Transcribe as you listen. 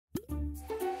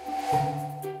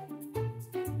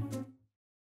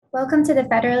Welcome to the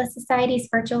Federalist Society's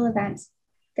virtual event.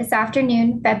 This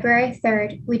afternoon, February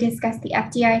 3rd, we discuss the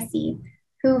FDIC,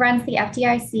 who runs the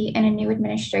FDIC, and a new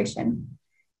administration.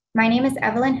 My name is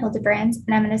Evelyn Hildebrand,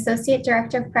 and I'm an Associate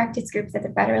Director of Practice Groups at the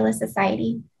Federalist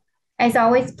Society. As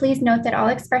always, please note that all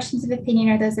expressions of opinion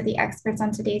are those of the experts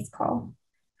on today's call.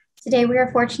 Today, we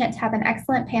are fortunate to have an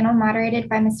excellent panel moderated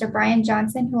by Mr. Brian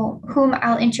Johnson, whom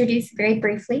I'll introduce very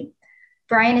briefly.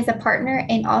 Brian is a partner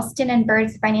in Alston &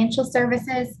 Bird's Financial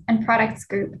Services and Products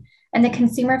Group and the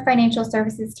Consumer Financial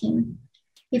Services team.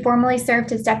 He formerly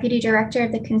served as Deputy Director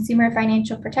of the Consumer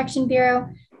Financial Protection Bureau,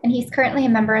 and he's currently a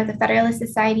member of the Federalist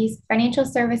Society's Financial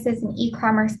Services and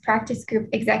E-Commerce Practice Group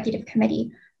Executive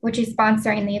Committee, which is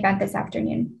sponsoring the event this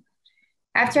afternoon.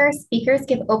 After our speakers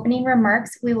give opening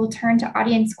remarks, we will turn to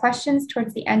audience questions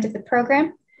towards the end of the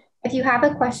program. If you have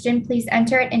a question, please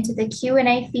enter it into the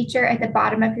Q&A feature at the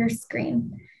bottom of your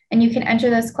screen, and you can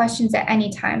enter those questions at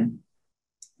any time.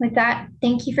 With that,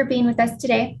 thank you for being with us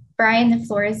today. Brian, the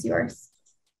floor is yours.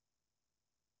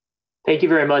 Thank you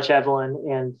very much, Evelyn,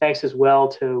 and thanks as well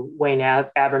to Wayne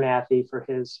Abernathy for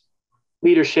his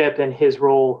leadership and his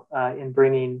role in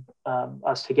bringing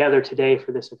us together today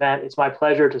for this event. It's my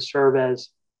pleasure to serve as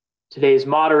today's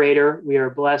moderator. We are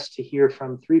blessed to hear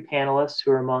from three panelists who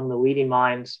are among the leading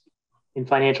minds in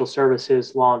financial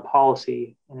services, law, and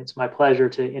policy, and it's my pleasure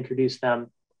to introduce them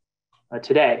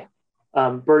today.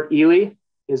 Bert Ely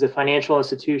is a financial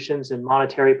institutions and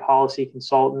monetary policy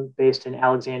consultant based in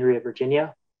Alexandria,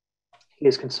 Virginia. He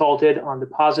has consulted on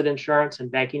deposit insurance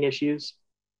and banking issues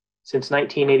since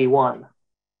 1981.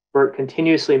 Bert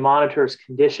continuously monitors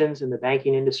conditions in the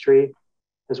banking industry,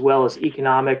 as well as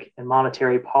economic and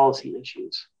monetary policy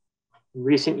issues. In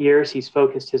recent years, he's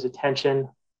focused his attention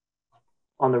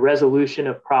on the resolution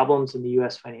of problems in the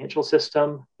US financial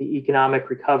system, the economic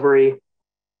recovery,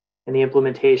 and the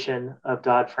implementation of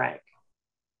Dodd-Frank.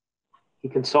 He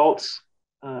consults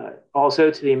also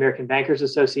to the American Bankers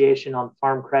Association on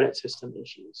farm credit system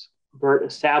issues. Bert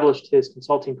established his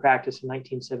consulting practice in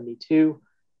 1972.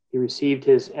 He received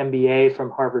his MBA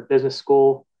from Harvard Business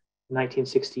School in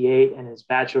 1968 and his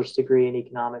bachelor's degree in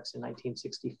economics in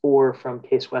 1964 from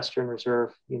Case Western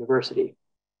Reserve University.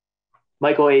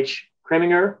 Michael H.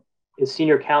 Kriminger is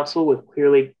senior counsel with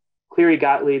Cleary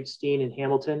Gottlieb Steen and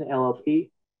Hamilton, LLP.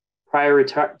 Prior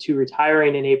to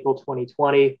retiring in April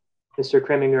 2020, Mr.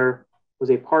 Kriminger was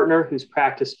a partner whose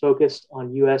practice focused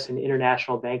on US and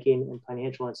international banking and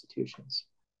financial institutions.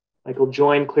 Michael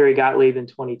joined Cleary Gottlieb in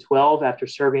 2012 after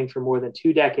serving for more than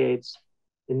 2 decades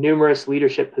in numerous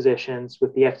leadership positions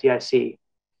with the FDIC,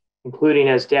 including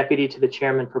as deputy to the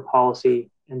chairman for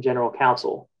policy and general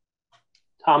counsel.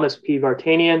 Thomas P.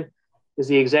 Vartanian is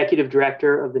the executive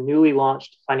director of the newly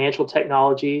launched Financial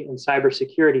Technology and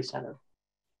Cybersecurity Center.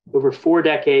 Over 4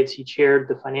 decades, he chaired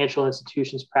the financial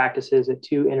institutions practices at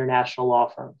 2 international law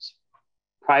firms.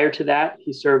 Prior to that,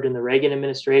 he served in the Reagan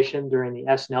administration during the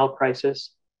S&L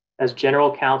crisis as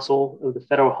general counsel of the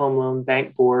Federal Home Loan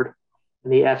Bank Board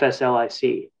and the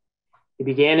FSLIC. He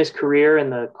began his career in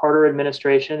the Carter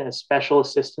administration as special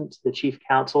assistant to the chief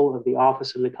counsel of the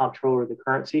Office of the Comptroller of the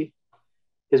Currency.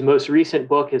 His most recent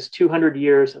book is 200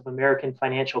 Years of American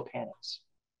Financial Panics: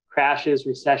 Crashes,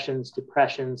 Recessions,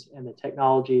 Depressions, and the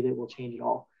Technology That Will Change It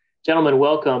All. Gentlemen,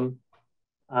 welcome.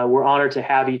 We're honored to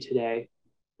have you today.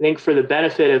 I think for the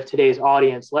benefit of today's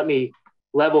audience, let me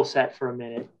level set for a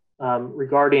minute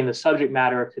regarding the subject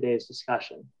matter of today's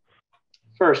discussion.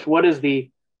 First, what is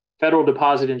the Federal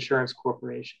Deposit Insurance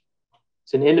Corporation?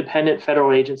 It's an independent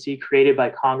federal agency created by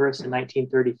Congress in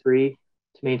 1933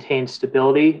 to maintain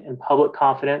stability and public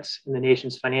confidence in the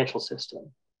nation's financial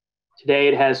system. Today,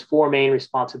 it has 4 main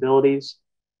responsibilities: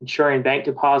 insuring bank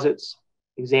deposits,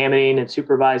 examining and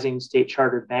supervising state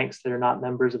chartered banks that are not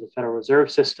members of the Federal Reserve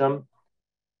System,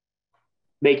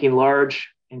 making large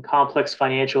and complex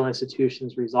financial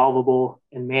institutions resolvable,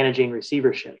 and managing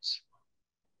receiverships.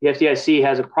 The FDIC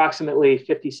has approximately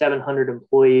 5,700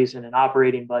 employees and an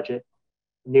operating budget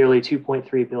of nearly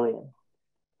 $2.3 billion.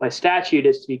 By statute,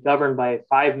 it's to be governed by a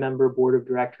 5-member board of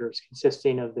directors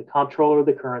consisting of the Comptroller of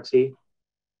the Currency,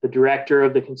 the Director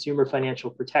of the Consumer Financial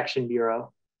Protection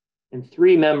Bureau, and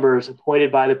 3 members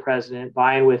appointed by the President,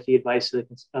 vying with the advice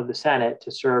of the Senate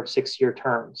to serve 6-year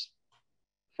terms.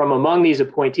 From among these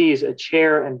appointees, a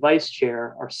chair and vice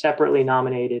chair are separately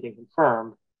nominated and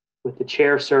confirmed, with the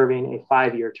chair serving a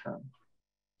 5-year term.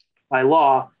 By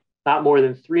law, not more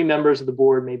than 3 members of the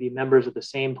board may be members of the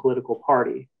same political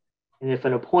party. And if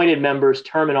an appointed member's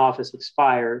term in office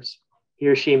expires, he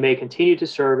or she may continue to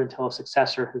serve until a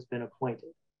successor has been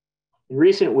appointed. In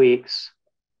recent weeks,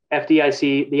 the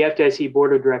FDIC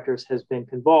Board of Directors has been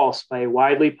convulsed by a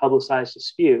widely publicized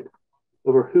dispute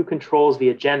over who controls the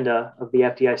agenda of the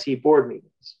FDIC board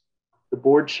meetings, the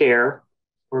board chair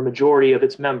or a majority of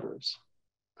its members.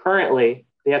 Currently,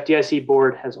 the FDIC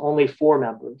board has only 4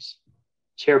 members: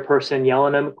 Chairperson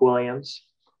Jelena McWilliams,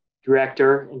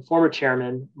 Director and former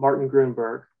Chairman Martin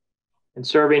Gruenberg, and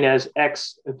serving as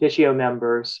ex-officio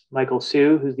members Michael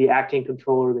Su, who's the acting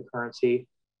Comptroller of the currency,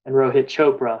 and Rohit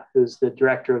Chopra, who's the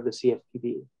Director of the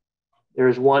CFPB. There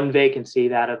is 1 vacancy,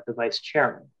 that of the Vice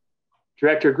Chairman.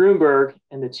 Director Gruenberg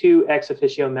and the 2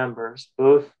 ex-officio members,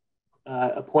 both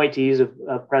appointees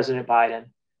of President Biden,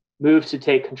 moved to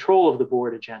take control of the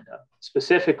board agenda,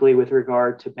 specifically with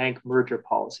regard to bank merger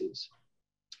policies,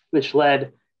 which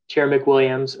led Chair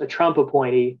McWilliams, a Trump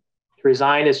appointee, to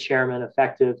resign as chairman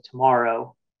effective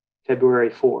tomorrow, February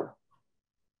 4.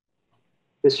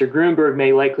 Mr. Gruenberg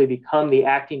may likely become the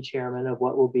acting chairman of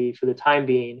what will be, for the time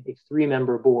being, a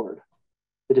 3-member board.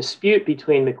 The dispute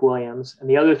between McWilliams and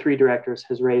the other 3 directors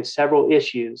has raised several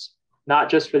issues, not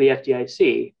just for the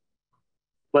FDIC,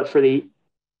 but for the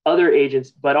other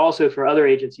agents, but also for other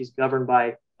agencies governed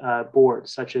by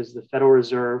boards, such as the Federal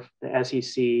Reserve, the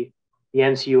SEC, the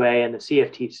NCUA, and the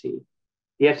CFTC.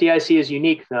 The FDIC is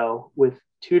unique, though, with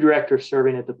 2 directors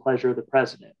serving at the pleasure of the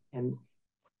president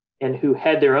and who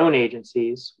head their own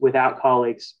agencies without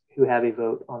colleagues who have a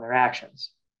vote on their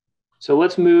actions. So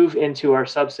let's move into our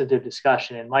substantive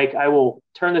discussion. And Mike, I will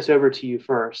turn this over to you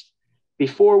first.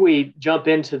 Before we jump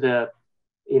into the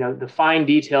fine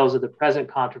details of the present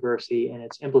controversy and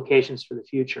its implications for the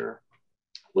future,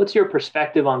 what's your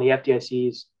perspective on the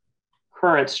FDIC's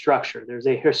current structure? There's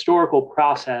a historical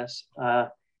process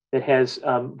that has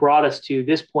brought us to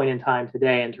this point in time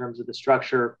today in terms of the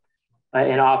structure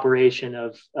and operation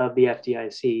of the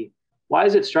FDIC. Why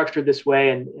is it structured this way,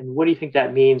 and what do you think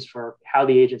that means for how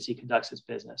the agency conducts its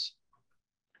business?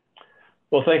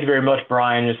 Well, thank you very much,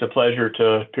 Brian. It's a pleasure to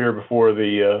appear before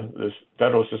the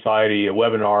Federalist Society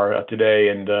webinar today,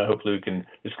 and hopefully we can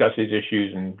discuss these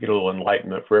issues and get a little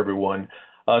enlightenment for everyone.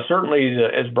 Certainly,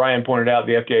 as Brian pointed out,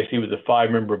 the FDIC was a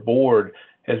 5-member board,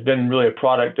 has been really a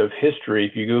product of history.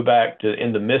 If you go back to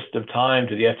in the midst of time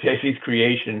to the FDIC's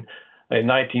creation in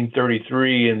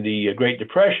 1933 in the Great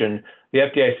Depression, the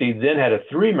FDIC then had a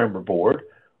 3-member board,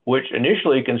 which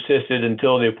initially consisted,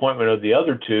 until the appointment of the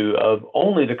other 2, of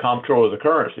only the Comptroller of the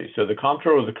currency. So the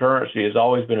Comptroller of the currency has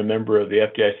always been a member of the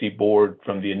FDIC board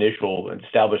from the initial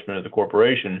establishment of the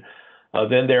corporation.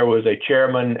 Then there was a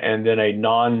chairman and then a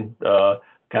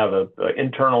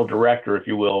internal director, if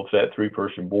you will, of that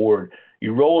 3-person board.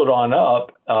 You roll it on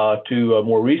up to a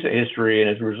more recent history, and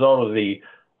as a result of the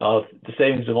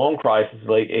savings and loan crisis of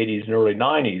the late 80s and early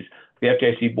 90s, the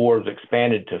FDIC board was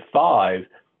expanded to 5.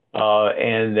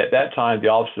 And at that time, the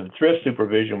Office of Thrift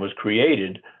Supervision was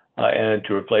created and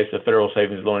to replace the Federal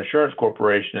Savings and Loan Insurance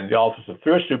Corporation, and the Office of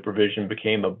Thrift Supervision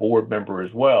became a board member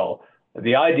as well.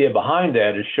 The idea behind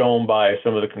that is shown by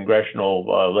some of the congressional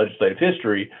legislative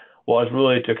history, was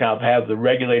really to kind of have the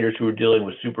regulators who are dealing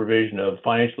with supervision of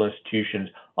financial institutions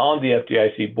on the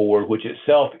FDIC board, which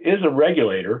itself is a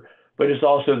regulator, but it's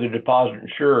also the deposit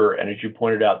insurer, and as you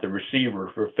pointed out, the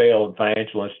receiver for failed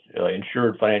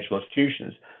insured financial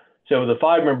institutions. So the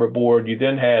 5-member board, you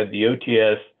then had the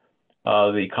OTS,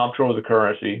 the Comptroller of the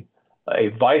currency, a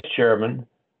vice chairman,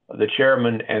 the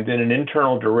chairman, and then an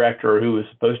internal director who was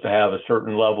supposed to have a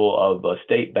certain level of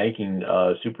state banking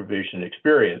supervision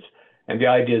experience. And the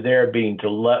idea there being to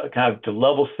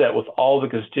level set with all the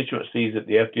constituencies that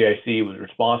the FDIC was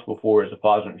responsible for as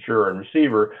deposit insurer and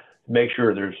receiver, to make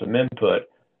sure there's some input.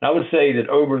 And I would say that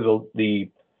over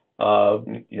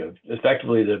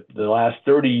effectively the last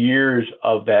 30 years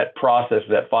of that process,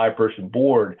 that 5-person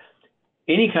board,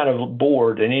 any kind of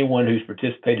board, and anyone who's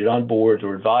participated on boards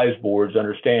or advised boards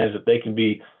understands that they can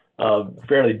be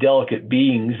fairly delicate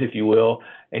beings, if you will,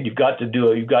 and you've got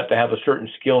to have a certain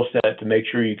skill set to make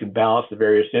sure you can balance the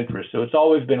various interests. So it's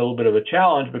always been a little bit of a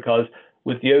challenge, because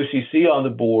with the OCC on the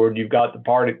board, you've got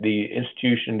the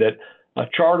institution that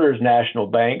charters national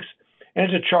banks,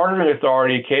 and it's a chartering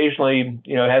authority. Occasionally,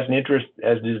 has an interest,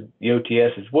 as does the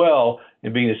OTS as well,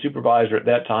 in being the supervisor at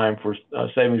that time for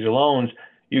savings and loans.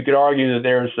 You could argue that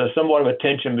there's somewhat of a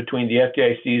tension between the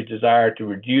FDIC's desire to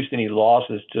reduce any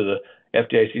losses to the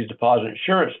FDIC's deposit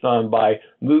insurance fund by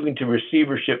moving to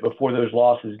receivership before those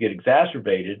losses get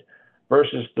exacerbated,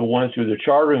 versus the ones who are the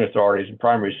chartering authorities and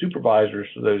primary supervisors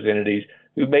for those entities,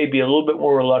 who may be a little bit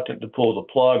more reluctant to pull the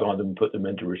plug on them and put them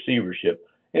into receivership.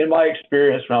 In my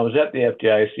experience, when I was at the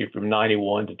FDIC from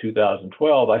 91 to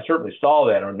 2012, I certainly saw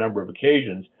that on a number of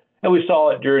occasions. And we saw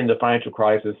it during the financial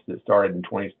crisis that started in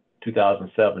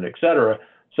 2007, et cetera,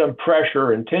 some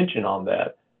pressure and tension on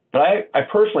that. But I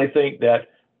personally think that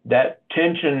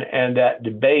tension and that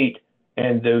debate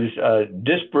and those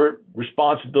disparate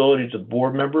responsibilities of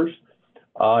board members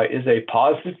is a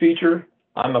positive feature.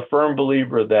 I'm a firm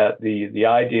believer that the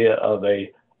idea of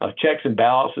checks and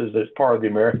balances as part of the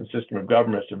American system of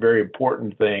government is a very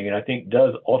important thing, and I think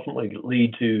does ultimately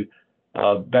lead to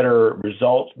better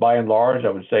results by and large. I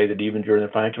would say that even during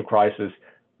the financial crisis,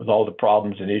 with all the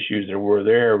problems and issues that were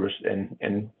there,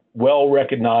 and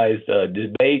well-recognized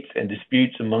debates and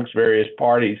disputes amongst various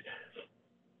parties,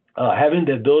 having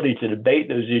the ability to debate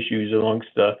those issues amongst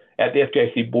at the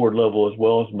FDIC board level, as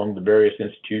well as among the various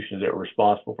institutions that were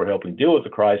responsible for helping deal with the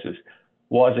crisis,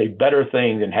 was a better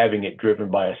thing than having it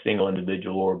driven by a single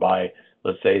individual or by,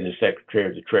 let's say, the Secretary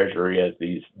of the Treasury as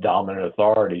the dominant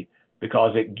authority,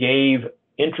 because it gave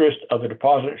interest of the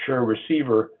deposit insurer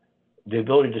receiver the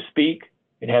ability to speak.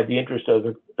 It had the interest of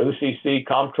the OCC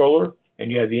Comptroller,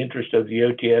 and you had the interest of the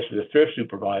OTS or the thrift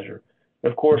supervisor.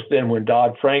 Of course, then when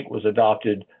Dodd-Frank was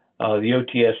adopted, the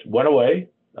OTS went away,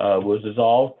 was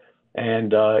dissolved,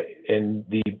 and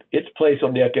its place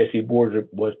on the FDIC board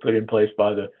was put in place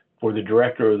for the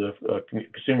director of the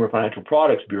Consumer Financial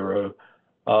Products Bureau,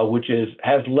 which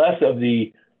has less of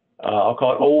the I'll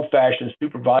call it old-fashioned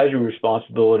supervisory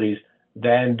responsibilities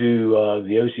than do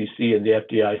the OCC and the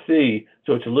FDIC.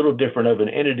 So it's a little different of an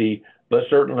entity, but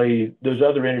certainly those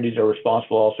other entities are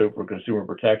responsible also for consumer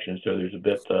protection. So there's a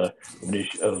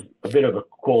bit of a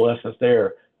coalescence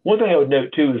there. One thing I would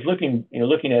note too is looking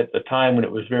at the time when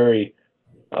it was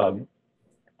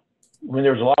when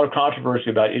there was a lot of controversy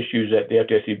about issues at the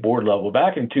FDIC board level.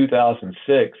 Back in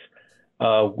 2006,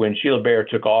 when Sheila Bair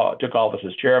took office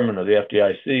as chairman of the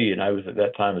FDIC, and I was at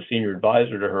that time a senior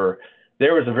advisor to her,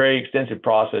 there was a very extensive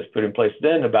process put in place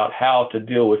then about how to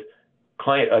deal with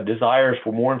client desires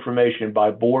for more information by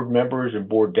board members and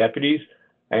board deputies.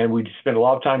 And we spent a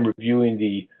lot of time reviewing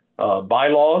the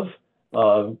bylaws.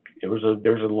 There was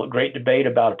a great debate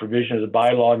about a provision of the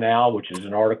bylaw now, which is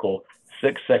in Article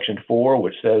 6, Section 4,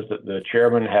 which says that the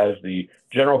chairman has the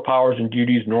general powers and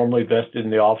duties normally vested in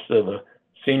the office of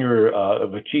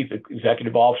a chief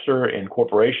executive officer in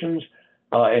corporations.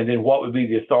 And then what would be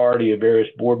the authority of various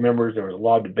board members. There was a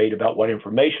lot of debate about what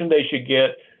information they should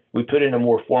get. We put in a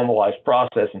more formalized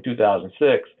process in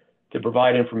 2006 to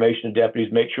provide information to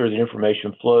deputies, make sure the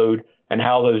information flowed, and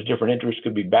how those different interests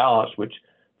could be balanced, which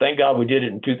thank God we did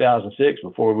it in 2006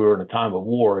 before we were in a time of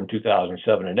war in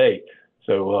 2007 and 8.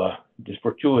 So just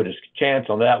fortuitous chance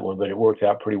on that one, but it worked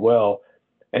out pretty well.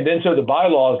 And then so the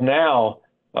bylaws now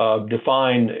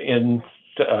define in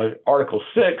Article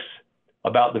 6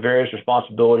 about the various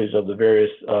responsibilities of the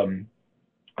various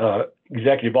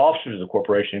executive officers of the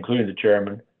corporation, including the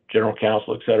chairman, general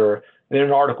counsel, et cetera. Then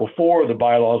in Article 4 of the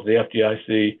bylaws of the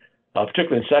FDIC,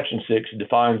 particularly in Section 6, it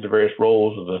defines the various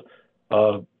roles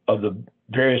of the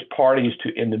various parties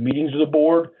in the meetings of the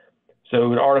board.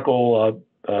 So in Article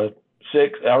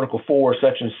 4,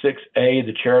 Section 6A,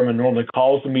 the chairman normally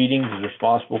calls the meetings, is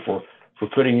responsible for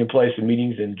putting in place the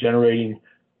meetings and generating,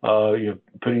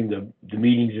 putting the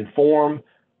meetings in form.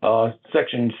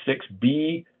 Section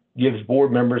 6B gives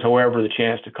board members, however, the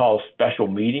chance to call special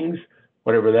meetings,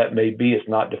 whatever that may be. It's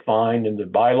not defined in the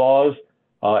bylaws.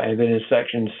 And then in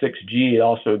Section 6G, it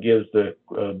also gives the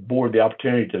board the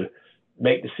opportunity to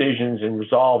make decisions and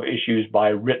resolve issues by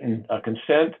written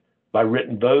consent, by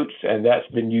written votes, and that's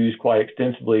been used quite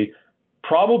extensively.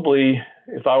 Probably,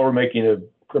 if I were making a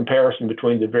comparison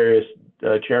between the various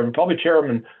chairmen, probably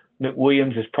Chairman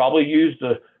McWilliams has probably used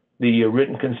the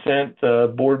written consent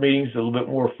board meetings a little bit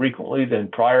more frequently than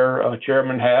prior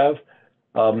chairmen have.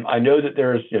 I know that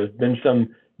there's been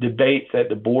some debates at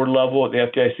the board level at the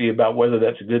FDIC about whether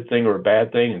that's a good thing or a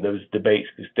bad thing, and those debates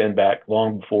extend back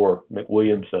long before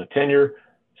McWilliams' tenure.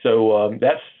 So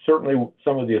that's certainly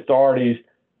some of the authorities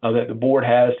that the board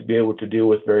has to be able to deal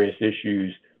with various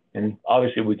issues. And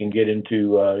obviously we can get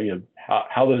into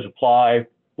how those apply,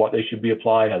 what they should be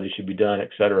applied, how they should be done, et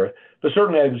cetera. But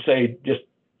certainly I would say, just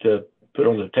to put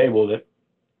on the table, that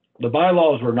the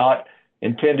bylaws were not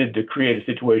intended to create a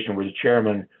situation where the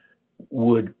chairman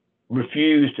would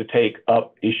refuse to take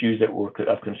up issues that were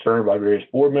of concern by various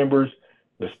board members.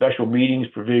 The special meetings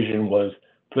provision was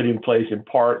put in place in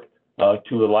part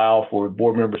to allow for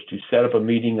board members to set up a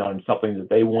meeting on something that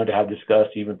they wanted to have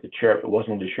discussed, even if it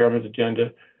wasn't on the chairman's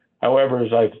agenda. However,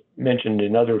 as I've mentioned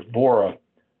in other fora,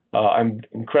 I'm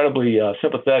incredibly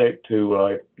sympathetic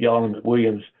to Jelena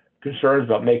McWilliams' concerns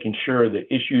about making sure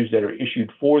that issues that are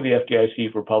issued for the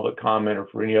FDIC for public comment or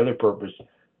for any other purpose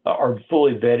are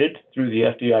fully vetted through the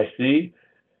FDIC.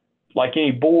 Like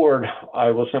any board,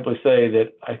 I will simply say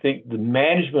that I think the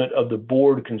management of the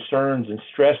board concerns and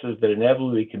stresses that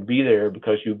inevitably can be there,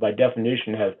 because you, by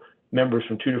definition, have members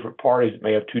from two different parties that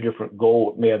may have two different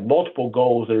goals, may have multiple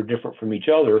goals that are different from each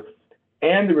other,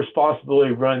 and the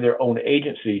responsibility of running their own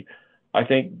agency, I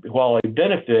think, while a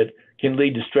benefit, can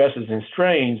lead to stresses and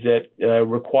strains that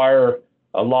require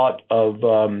a lot of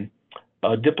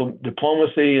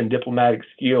diplomacy and diplomatic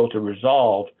skill to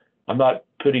resolve. I'm not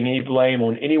putting any blame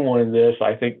on anyone in this.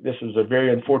 I think this is a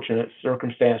very unfortunate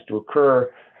circumstance to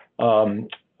occur.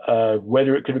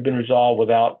 Whether it could have been resolved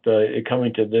without it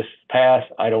coming to this pass,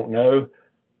 I don't know.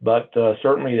 But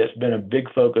certainly that's been a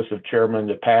big focus of Chairman in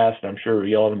the past, and I'm sure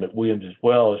Jelena McWilliams as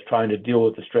well, is trying to deal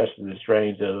with the stresses and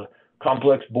strains of a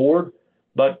complex board.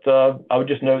 But I would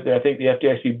just note that I think the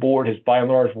FDIC board has by and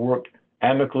large worked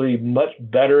amicably much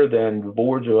better than the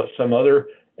boards of some other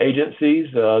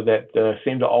agencies that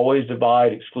seem to always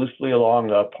divide exclusively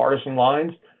along partisan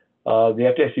lines.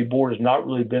 The FDIC board has not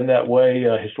really been that way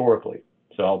historically.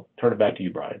 So I'll turn it back to you,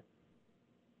 Brian.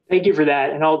 Thank you for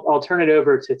that. And I'll turn it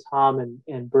over to Tom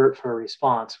and Bert for a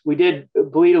response. We did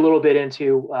bleed a little bit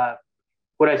into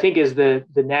what I think is the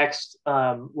next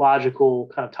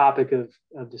logical kind of topic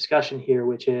of discussion here,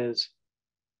 which is,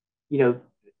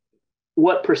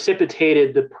 what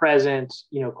precipitated the present,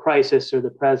 crisis or the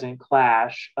present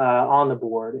clash on the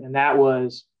board. And that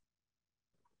was,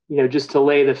 just to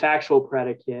lay the factual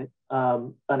predicate,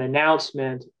 an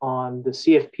announcement on the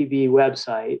CFPB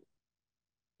website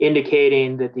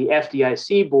indicating that the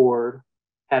FDIC board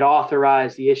had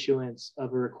authorized the issuance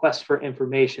of a request for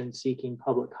information seeking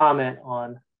public comment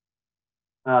on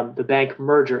the Bank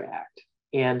Merger Act.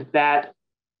 And that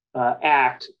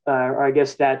act, or I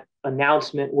guess that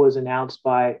announcement was announced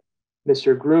by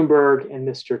Mr. Gruenberg and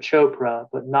Mr. Chopra,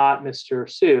 but not Mr.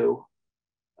 Su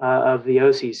of the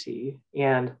OCC.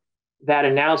 And that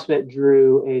announcement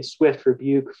drew a swift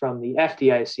rebuke from the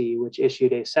FDIC, which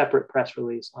issued a separate press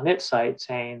release on its site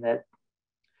saying that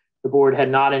the board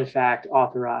had not, in fact,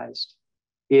 authorized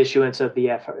the issuance of the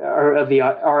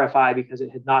RFI because it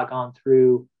had not gone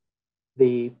through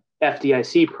the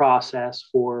FDIC process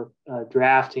for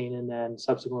drafting and then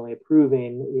subsequently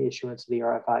approving the issuance of the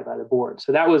RFI by the board.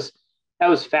 So that was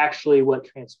factually what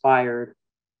transpired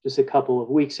just a couple of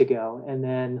weeks ago. And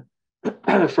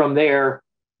then from there,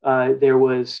 there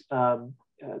was,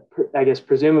 I guess,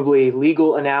 presumably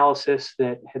legal analysis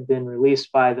that had been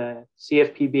released by the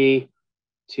CFPB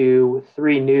to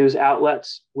 3 news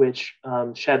outlets, which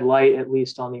shed light at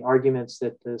least on the arguments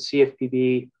that the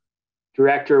CFPB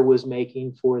director was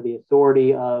making for the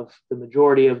authority of the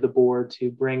majority of the board to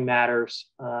bring matters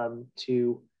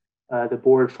to the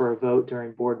board for a vote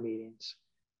during board meetings.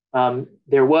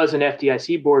 There was an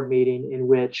FDIC board meeting in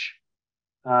which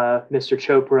Mr.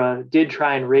 Chopra did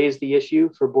try and raise the issue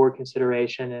for board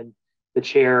consideration, and the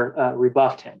chair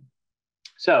rebuffed him.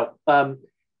 So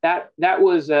that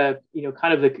was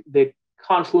kind of the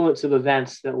confluence of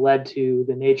events that led to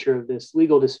the nature of this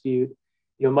legal dispute.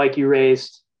 Mike, you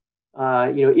raised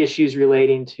issues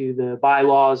relating to the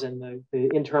bylaws and the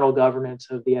internal governance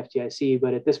of the FDIC.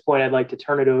 But at this point, I'd like to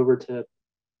turn it over to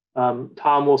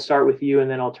Tom. We'll start with you, and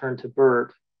then I'll turn to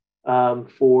Bert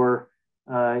for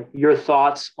your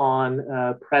thoughts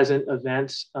on present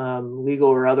events, legal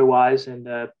or otherwise, and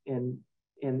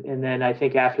then I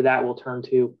think after that we'll turn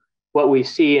to what we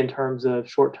see in terms of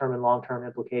short-term and long-term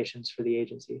implications for the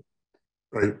agency.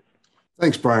 Right.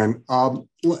 Thanks, Brian.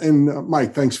 And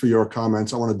Mike, thanks for your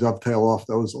comments. I want to dovetail off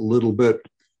those a little bit,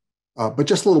 but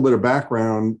just a little bit of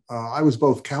background. I was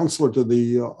both counselor to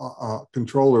the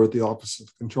Comptroller at the Office of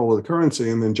the Control of the Currency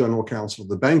and then General Counsel of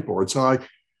the Bank Board. So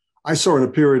I saw in a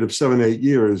period of 7, 8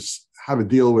 years how to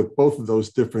deal with both of those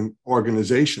different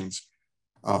organizations.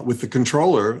 With the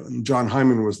Comptroller, and John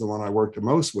Hyman was the one I worked the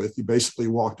most with. He basically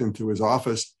walked into his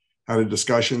office, had a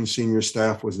discussion, senior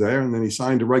staff was there, and then he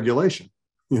signed a regulation.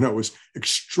 It was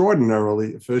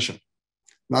extraordinarily efficient.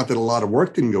 Not that a lot of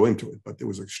work didn't go into it, but it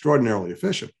was extraordinarily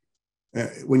efficient.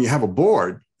 When you have a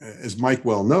board, as Mike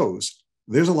well knows,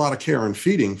 there's a lot of care and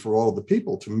feeding for all of the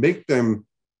people to make them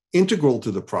integral to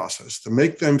the process, to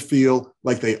make them feel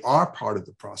like they are part of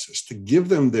the process, to give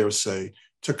them their say,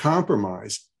 to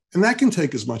compromise. And that can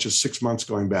take as much as 6 months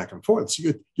going back and forth.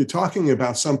 So you're talking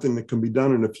about something that can be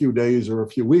done in a few days or a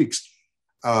few weeks,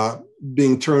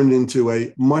 being turned into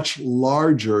a much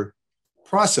larger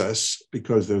process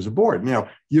because there's a board. Now,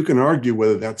 you can argue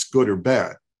whether that's good or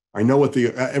bad. I know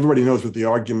everybody knows what the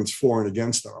arguments for and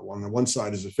against are. On the one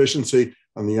side is efficiency.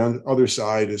 On the other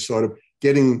side is sort of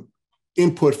getting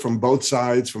input from both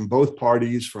sides, from both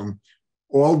parties, from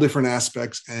all different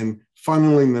aspects, and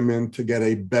funneling them in to get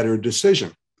a better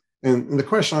decision. And the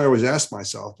question I always asked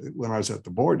myself when I was at the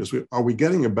board is, are we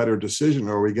getting a better decision,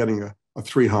 or are we getting a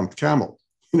 3-humped camel?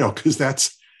 Because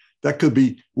that's that could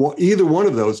be, well, either one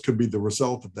of those could be the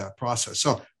result of that process.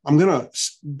 So I'm going to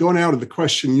go now to the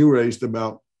question you raised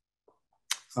about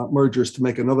mergers to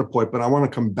make another point, but I want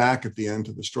to come back at the end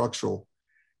to the structural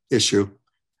issue.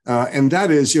 And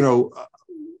that is,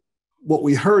 what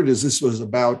we heard is this was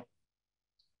about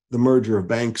the merger of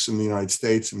banks in the United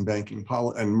States and banking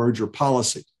and merger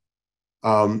policy.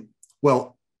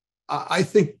 Well, I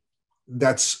think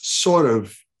that's sort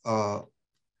of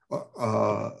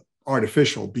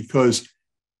artificial, because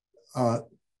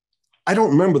I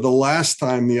don't remember the last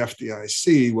time the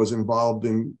FDIC was involved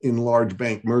in large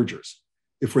bank mergers.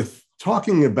 If we're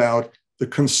talking about the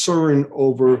concern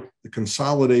over the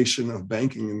consolidation of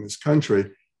banking in this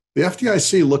country, the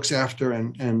FDIC looks after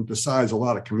and decides a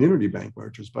lot of community bank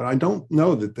mergers, but I don't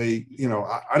know that they,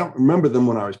 I don't remember them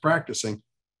when I was practicing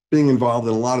being involved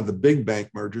in a lot of the big bank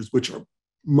mergers, which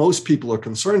most people are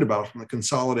concerned about from a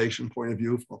consolidation point of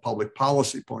view, from a public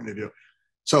policy point of view.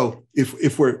 So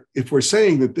if we're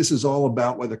saying that this is all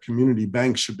about whether community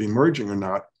banks should be merging or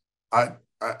not,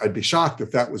 I'd be shocked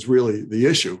if that was really the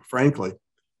issue, frankly.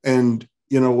 And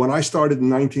when I started in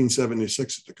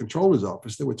 1976 at the Comptroller's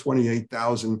office, there were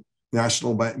 28,000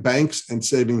 national banks and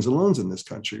savings and loans in this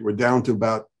country. We're down to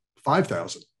about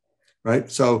 5,000,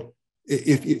 right? So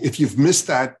if you've missed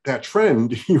that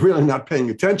trend, you're really not paying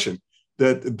attention,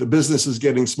 that the business is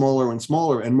getting smaller and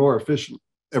smaller and more efficient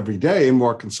every day and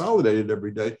more consolidated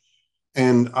every day.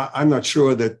 And I'm not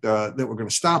sure that we're going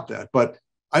to stop that. But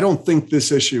I don't think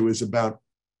this issue is about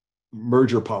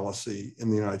merger policy in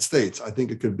the United States. I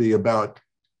think it could be about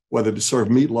whether to serve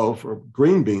meatloaf or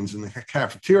green beans in the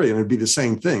cafeteria, and it'd be the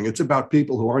same thing. It's about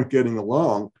people who aren't getting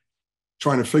along,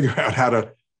 trying to figure out how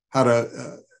to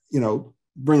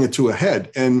bring it to a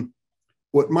head. And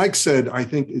what Mike said, I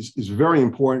think, is very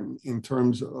important in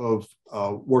terms of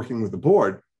working with the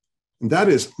board, and that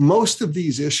is most of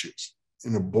these issues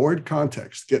in a board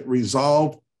context get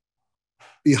resolved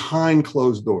behind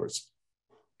closed doors.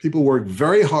 People work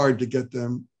very hard to get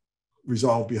them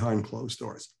resolved behind closed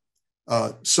doors.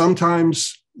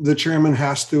 Sometimes the chairman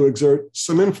has to exert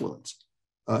some influence.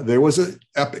 There was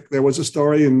a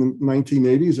story in the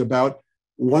 1980s about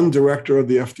one director of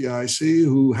the FDIC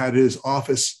who had his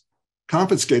office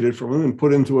confiscated from him and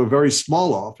put into a very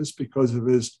small office because of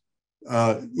his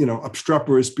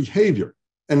obstreperous behavior.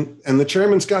 And the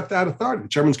chairman's got that authority. The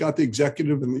chairman's got the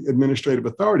executive and the administrative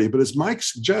authority. But as Mike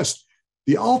suggests,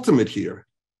 the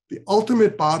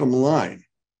ultimate bottom line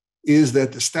is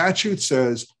that the statute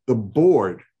says the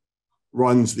board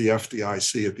runs the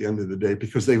FDIC at the end of the day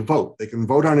because they vote. They can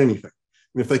vote on anything.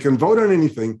 And if they can vote on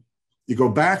anything, you go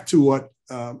back to what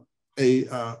a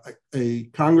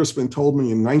congressman told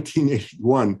me in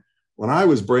 1981 when I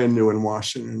was brand new in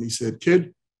Washington. And he said,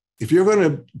 kid, if you're going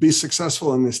to be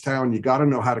successful in this town, you got to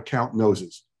know how to count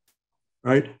noses,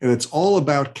 right? And it's all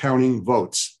about counting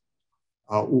votes,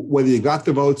 whether you got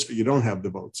the votes or you don't have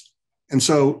the votes. And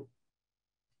so,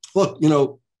 look,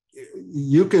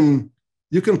 you can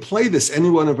play this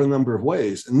any one of a number of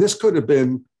ways. And this could have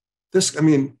been this. I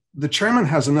mean, the chairman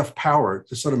has enough power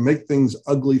to sort of make things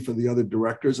ugly for the other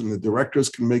directors, and the directors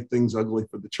can make things ugly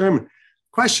for the chairman.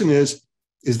 Question is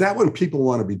that what people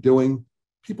want to be doing?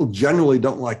 People generally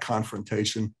don't like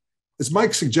confrontation. As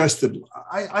Mike suggested,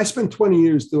 I spent 20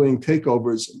 years doing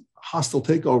takeovers, hostile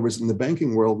takeovers in the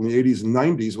banking world in the 80s and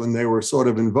 90s when they were sort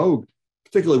of in vogue,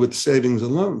 particularly with savings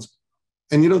and loans.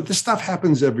 And, this stuff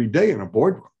happens every day in a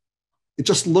boardroom. It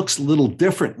just looks a little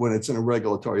different when it's in a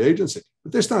regulatory agency.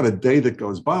 But there's not a day that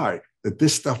goes by that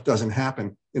this stuff doesn't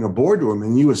happen in a boardroom,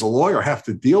 and you as a lawyer have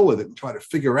to deal with it and try to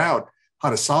figure out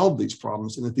how to solve these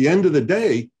problems. And at the end of the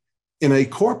day, in a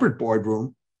corporate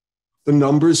boardroom, the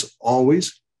numbers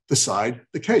always decide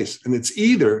the case. And it's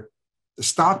either the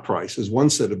stock price is one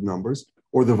set of numbers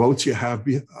or the votes you have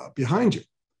behind you.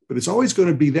 But it's always going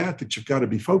to be that you've got to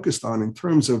be focused on in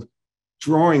terms of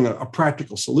drawing a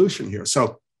practical solution here.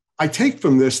 So I take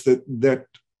from this that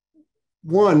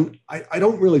one, I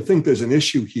don't really think there's an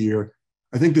issue here.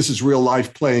 I think this is real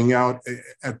life playing out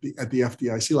at the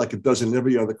FDIC like it does in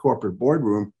every other corporate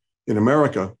boardroom in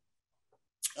America.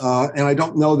 And I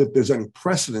don't know that there's any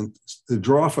precedent to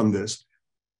draw from this.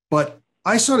 But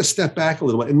I sort of step back a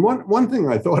little bit. And one thing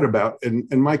I thought about, and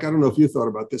Mike, I don't know if you thought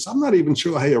about this, I'm not even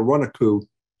sure how you run a coup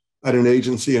at an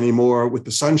agency anymore with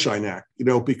the Sunshine Act,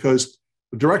 because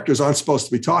the directors aren't supposed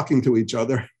to be talking to each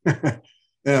other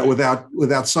without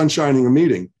sunshining a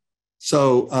meeting.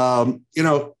 So,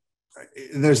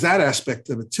 there's that aspect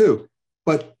of it too.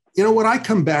 But, what I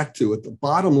come back to at the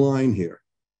bottom line here,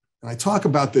 and I talk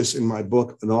about this in my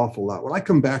book an awful lot, what I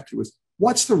come back to is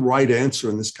what's the right answer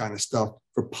in this kind of stuff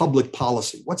for public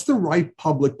policy? What's the right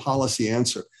public policy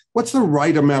answer what's the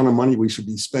right amount of money we should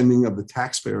be spending of the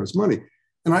taxpayers' money?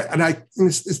 And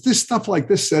it's this stuff like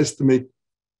this says to me,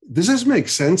 does this make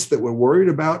sense that we're worried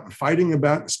about, fighting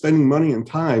about, spending money and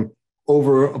time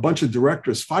over a bunch of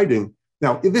directors fighting?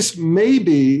 Now, this may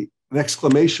be an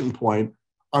exclamation point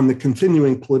on the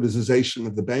continuing politicization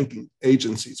of the banking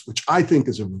agencies, which I think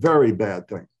is a very bad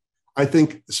thing. I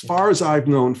think, as far as I've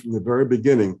known from the very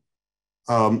beginning,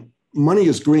 money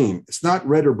is green. It's not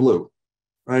red or blue,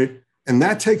 right? And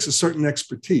that takes a certain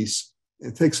expertise.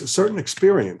 It takes a certain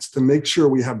experience to make sure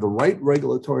we have the right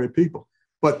regulatory people.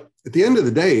 But at the end of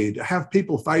the day, to have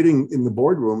people fighting in the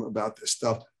boardroom about this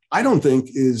stuff, I don't think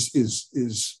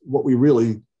is what we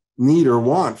really need or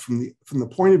want from the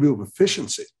point of view of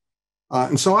efficiency.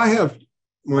 And so I have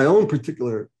my own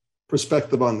particular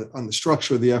perspective on the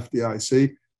structure of the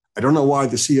FDIC. I don't know why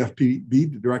the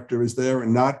CFPB director is there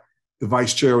and not the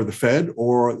vice chair of the Fed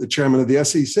or the chairman of the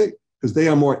SEC, because they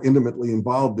are more intimately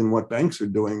involved in what banks are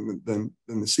doing than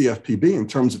the CFPB in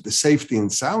terms of the safety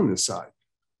and soundness side.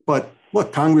 But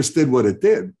look, Congress did what it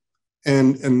did.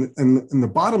 And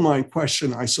the bottom line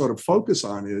question I sort of focus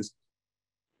on is,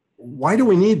 why do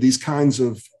we need these kinds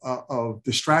of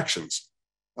distractions?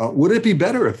 Would it be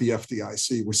better if the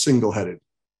FDIC were single-headed?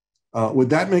 Would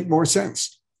that make more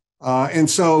sense? And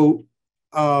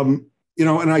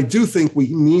I do think we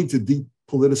need to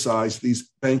depoliticize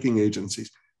these banking agencies.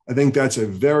 I think that's a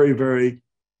very, very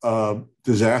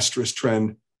disastrous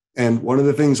trend. And one of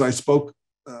the things I spoke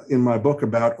in my book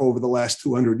about over the last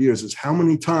 200 years is how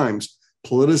many times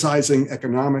politicizing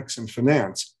economics and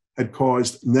finance had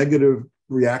caused negative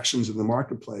reactions in the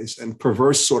marketplace and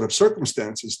perverse sort of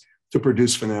circumstances to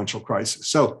produce financial crisis.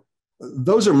 So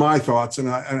those are my thoughts, and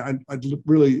I'd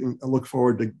really look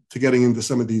forward to getting into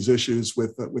some of these issues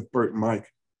with Bert and Mike.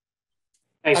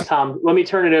 Thanks, Tom. Let me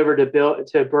turn it over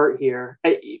to Bert here.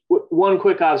 One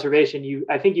quick observation.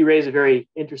 I think you raised a very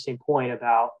interesting point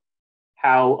about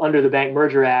how under the Bank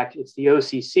Merger Act, it's the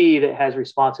OCC that has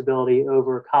responsibility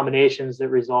over combinations that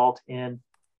result in,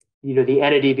 the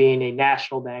entity being a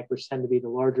national bank, which tend to be the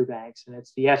larger banks, and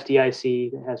it's the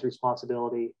FDIC that has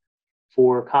responsibility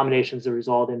for combinations that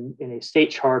result in a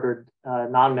state-chartered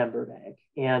non-member bank.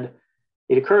 And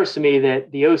it occurs to me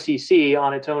that the OCC,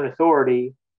 on its own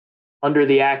authority, under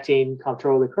the acting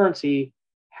Comptroller of the Currency,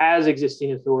 has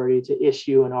existing authority to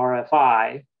issue an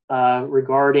RFI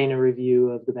regarding a review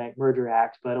of the Bank Merger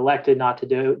Act, but elected not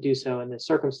to do so in this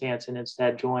circumstance, and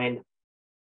instead joined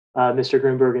Mr.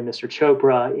 Gruenberg and Mr.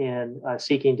 Chopra in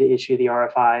seeking to issue the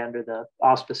RFI under the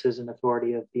auspices and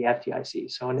authority of the FDIC.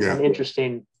 So an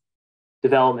interesting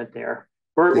development there.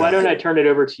 Bert, why don't I turn it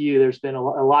over to you? There's been a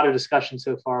lot of discussion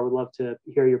so far. Would love to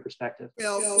hear your perspective.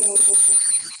 Well,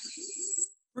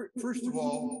 first of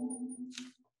all,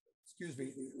 excuse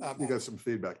me. You got some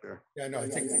feedback there. Yeah, no, I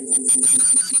think. I'm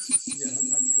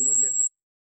not sure what that.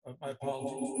 My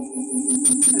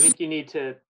apologies. I think you need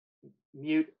to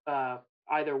mute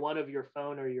either one of your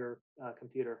phone or your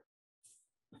computer.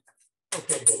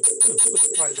 Okay,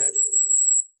 let's try that.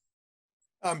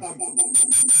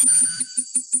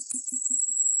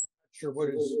 Sure, what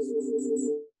is?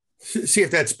 See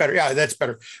if that's better. Yeah, that's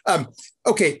better.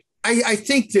 Okay, I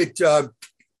think that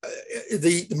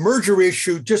the merger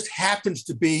issue just happens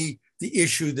to be the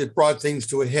issue that brought things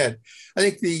to a head. I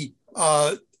think the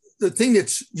thing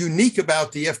that's unique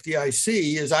about the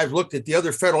FDIC is I've looked at the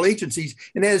other federal agencies,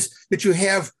 and as that you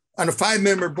have on a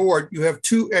 5-member board, you have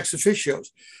 2 ex-officios.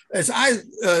 As I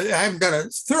haven't done a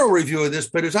thorough review of this,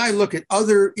 but as I look at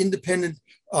other independent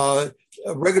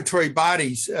regulatory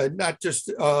bodies, not just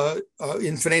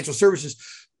in financial services,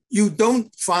 you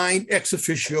don't find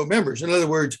ex-officio members. In other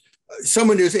words,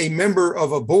 someone is a member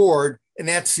of a board, and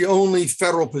that's the only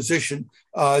federal position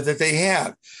that they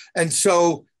have. And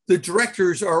so the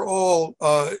directors are all,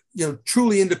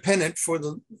 truly independent for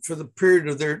the period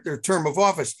of their term of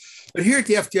office. But here at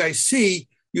the FDIC,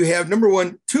 you have, number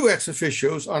one, 2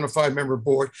 ex-officios on a 5-member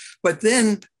board. But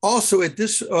then also at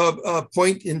this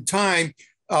point in time,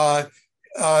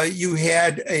 you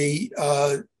had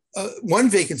one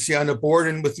vacancy on the board,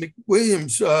 and with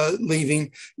McWilliams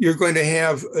leaving, you're going to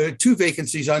have 2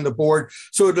 vacancies on the board.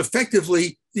 So it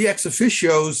effectively, the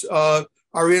ex-officios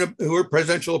who are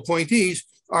presidential appointees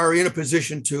are in a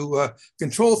position to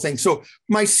control things. So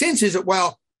my sense is that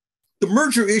while the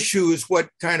merger issue is what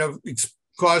kind of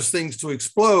caused things to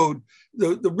explode,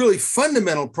 the really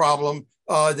fundamental problem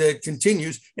that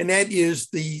continues, and that is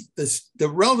the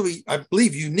relatively, I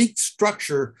believe, unique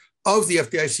structure of the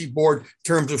FDIC board in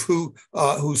terms of who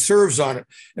serves on it.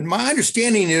 And my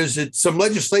understanding is that some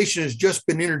legislation has just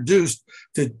been introduced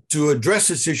to address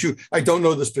this issue. I don't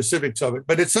know the specifics of it,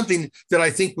 but it's something that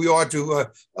I think we ought to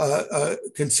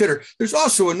consider. There's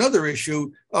also another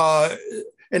issue,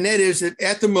 and that is that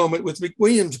at the moment, with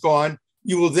McWilliams gone,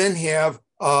 you will then have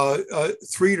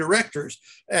 3 directors.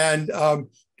 And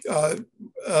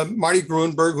Marty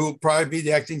Gruenberg, who will probably be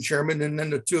the acting chairman, and then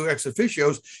the 2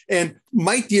 ex-officios. And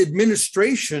might the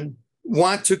administration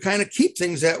want to kind of keep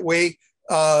things that way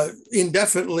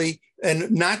indefinitely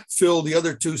and not fill the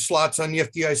other 2 slots on the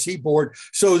FDIC board,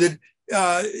 so that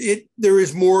there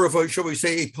is more of a, shall we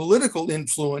say, a political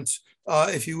influence,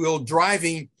 if you will,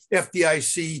 driving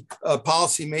FDIC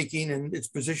policymaking and its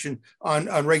position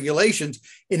on regulations.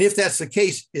 And if that's the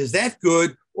case, is that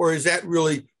good, or is that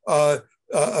really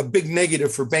a big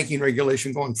negative for banking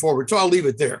regulation going forward? So I'll leave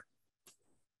it there.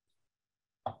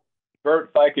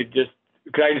 Bert, if I could just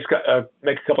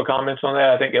make a couple of comments on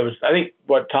that? I think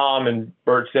what Tom and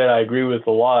Bert said, I agree with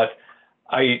a lot.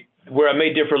 Where I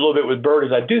may differ a little bit with Bert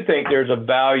is I do think there's a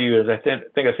value, as I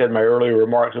think I said in my earlier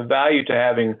remarks, a value to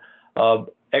having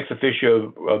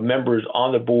ex-officio members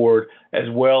on the board, as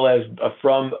well as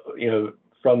from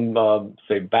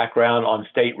say background on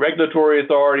state regulatory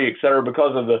authority, et cetera,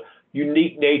 because of the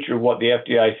unique nature of what the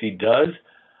FDIC does.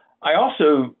 I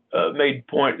also made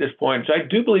this point, which I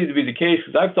do believe to be the case,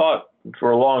 because I've thought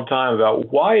for a long time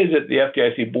about why is it the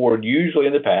FDIC board usually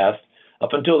in the past,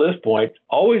 up until this point,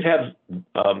 always has,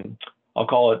 I'll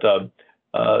call it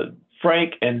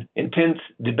frank and intense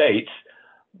debates,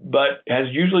 but has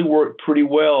usually worked pretty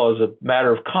well as a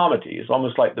matter of comity. It's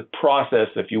almost like the process,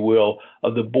 if you will,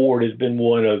 of the board has been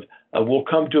one of, we'll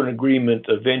come to an agreement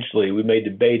eventually. We may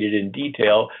debate it in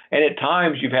detail. And at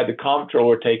times you've had the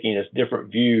Comptroller taking a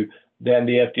different view than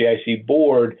the FDIC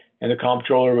board, and the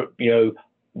Comptroller,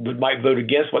 might vote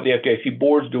against what the FDIC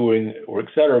board's doing, or et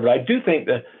cetera. But I do think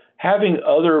that having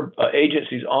other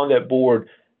agencies on that board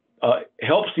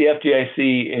helps the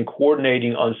FDIC in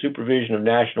coordinating on supervision of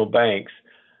national banks.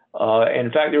 And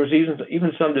in fact, there was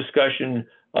even some discussion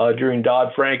during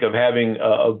Dodd-Frank of having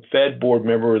a Fed board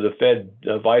member or the Fed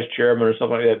vice chairman or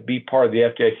something like that be part of the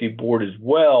FDIC board as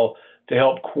well, to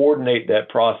help coordinate that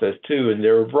process too. And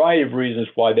there are a variety of reasons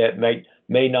why that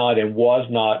may not and was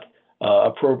not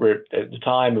appropriate at the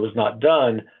time. It was not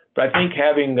done. But I think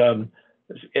having,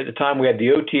 at the time we had the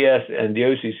OTS and the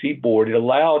OCC board, it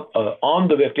allowed, on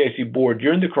the FDIC board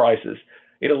during the crisis,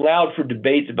 it allowed for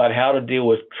debates about how to deal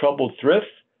with troubled thrifts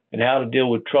and how to deal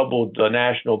with troubled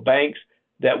national banks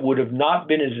that would have not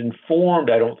been as informed,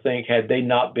 I don't think, had they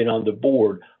not been on the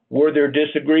board. Were there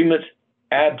disagreements?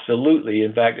 Absolutely.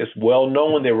 In fact, it's well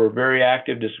known there were very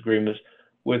active disagreements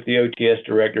with the OTS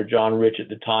director, John Rich, at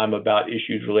the time about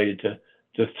issues related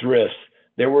to thrifts.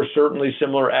 There were certainly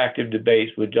similar active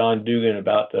debates with John Dugan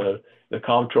about the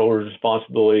Comptroller's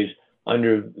responsibilities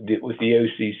with the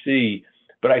OCC.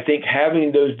 But I think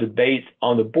having those debates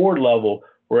on the board level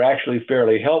were actually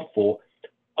fairly helpful.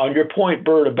 On your point,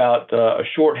 Bert, about a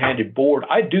shorthanded board,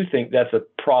 I do think that's a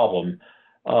problem.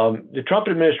 The Trump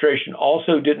administration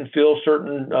also didn't fill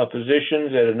certain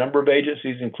positions at a number of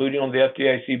agencies, including on the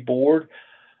FDIC board.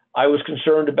 I was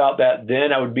concerned about that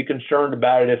then. I would be concerned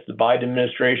about it if the Biden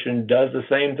administration does the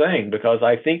same thing, because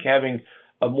I think having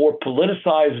a more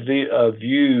politicized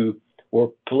view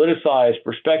or politicized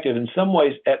perspective in some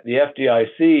ways at the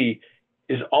FDIC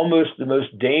is almost the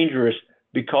most dangerous,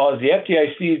 because the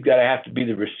FDIC has got to have to be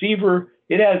the receiver.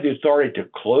 It has the authority to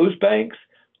close banks.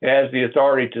 It has the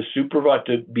authority to supervise,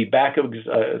 to be back of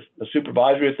a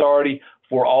supervisory authority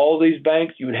for all these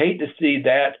banks. You would hate to see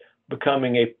that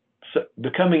becoming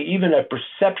even a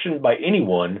perception by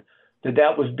anyone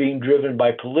that was being driven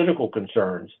by political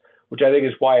concerns, which I think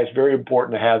is why it's very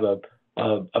important to have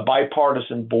a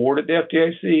bipartisan board at the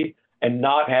FDIC and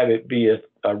not have it be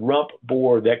a rump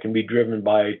board that can be driven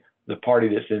by the party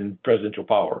that's in presidential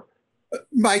power.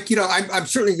 Mike, I'm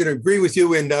certainly going to agree with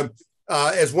you. And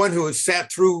as one who has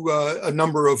sat through a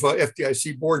number of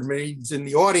FDIC board meetings in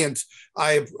the audience,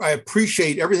 I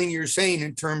appreciate everything you're saying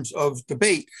in terms of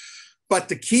debate. But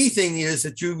the key thing is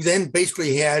that you then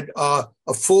basically had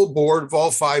a full board of all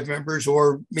 5 members,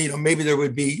 or maybe there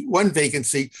would be one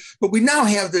vacancy. But we now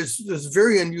have this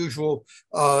very unusual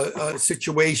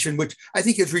situation, which I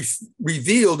think has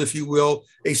revealed, if you will,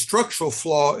 a structural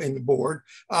flaw in the board.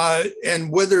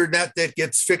 And whether or not that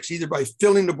gets fixed either by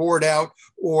filling the board out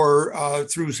or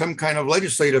through some kind of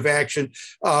legislative action,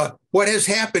 what has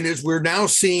happened is we're now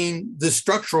seeing this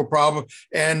structural problem.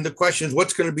 And the question is,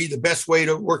 what's going to be the best way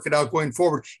to work it out going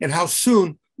forward? And how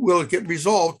soon will it get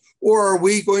resolved? Or are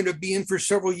we going to be in for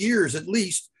several years at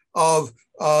least of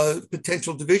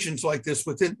potential divisions like this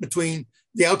between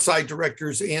the outside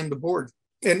directors and the board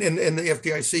and the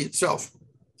FDIC itself.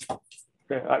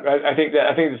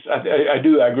 I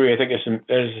do agree. I think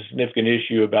there's a significant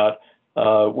issue about.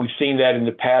 We've seen that in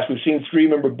the past. We've seen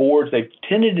three-member boards. They've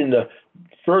tended in the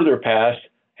further past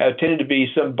have tended to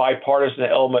be some bipartisan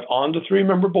element on the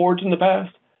three-member boards in the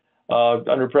past.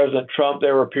 Under President Trump,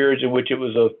 there were periods in which it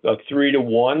was a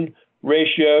 3-to-1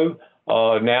 ratio.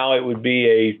 Now it would be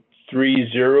a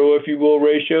 3-0, if you will,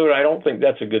 ratio. And I don't think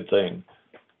that's a good thing.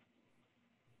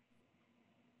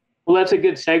 Well, that's a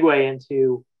good segue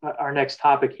into our next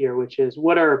topic here, which is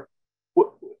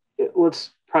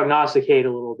let's prognosticate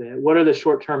a little bit. What are the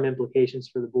short-term implications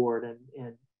for the board?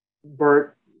 And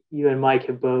Bert, you and Mike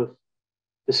have both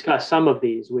discussed some of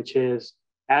these, which is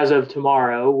as of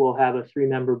tomorrow, we'll have a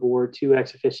 3-member board, 2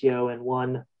 ex-officio and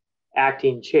 1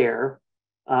 acting chair.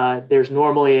 There's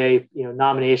normally a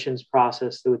nominations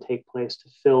process that would take place to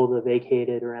fill the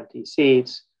vacated or empty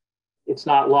seats. It's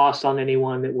not lost on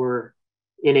anyone that we're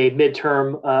in a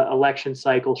midterm election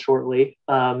cycle shortly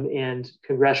and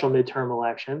congressional midterm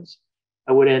elections.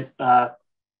 I wouldn't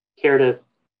care to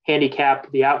handicap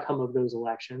the outcome of those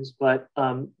elections, but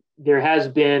there has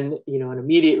been, an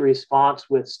immediate response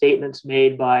with statements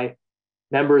made by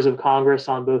members of Congress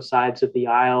on both sides of the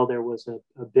aisle. There was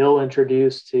a bill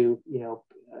introduced to,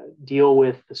 deal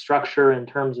with the structure and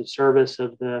terms of service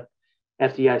of the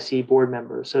FDIC board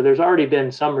members. So there's already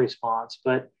been some response,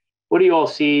 but what do you all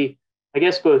see, I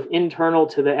guess, both internal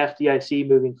to the FDIC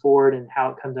moving forward and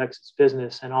how it conducts its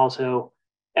business, and also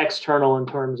external in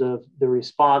terms of the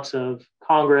response of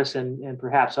Congress and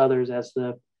perhaps others as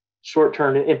the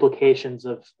short-term implications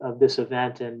of this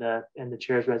event and the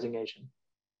chair's resignation?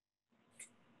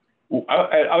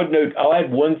 I would note, I'll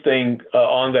add one thing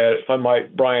on that, if I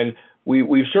might, Brian.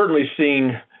 We've certainly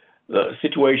seen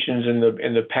situations in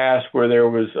the past where there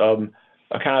was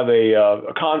a kind of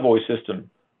a convoy system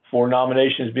for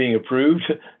nominations being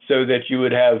approved, so that you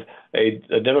would have a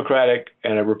Democratic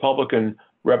and a Republican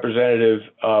representative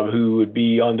who would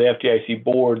be on the FDIC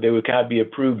board. They would kind of be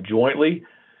approved jointly.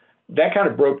 That kind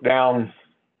of broke down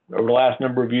over the last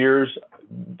number of years.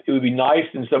 It would be nice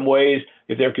in some ways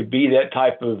if there could be that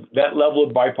level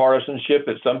of bipartisanship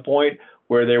at some point,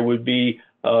 where there would be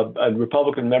a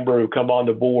Republican member who come on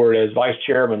the board as vice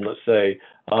chairman, let's say,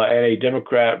 and a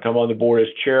Democrat come on the board as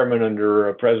chairman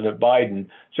under President Biden,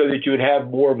 so that you would have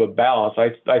more of a balance.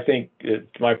 I think, to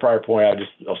my prior point,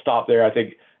 I'll stop there. I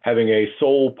think having a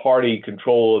sole party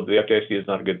control of the FDIC is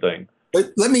not a good thing.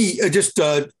 But let me just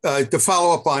to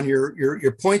follow up on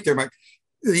your point there, Mike.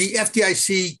 The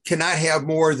FDIC cannot have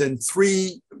more than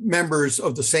 3 members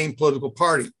of the same political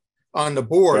party on the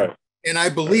board, right. And I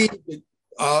believe that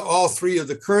all 3 of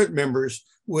the current members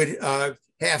would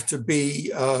have to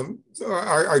be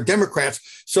are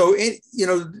Democrats. So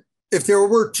if there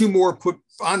were 2 more put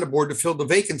on the board to fill the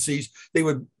vacancies, they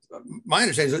would. My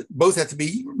understanding is that both have to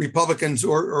be Republicans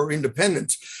or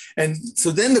independents. And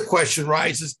so then the question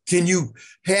rises, can you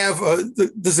have,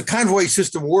 does the convoy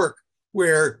system work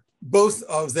where both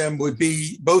of the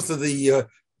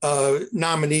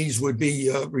nominees would be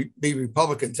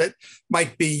Republicans? That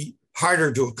might be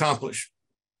harder to accomplish.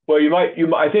 Well,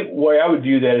 I think the way I would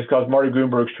view that is because Marty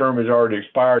Gruenberg's term has already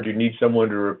expired, you need someone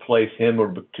to replace him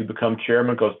or to become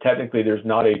chairman, because technically there's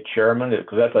not a chairman,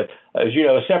 because that's as you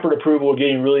know, a separate approval. We're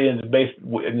getting really in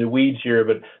the weeds here,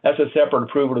 but that's a separate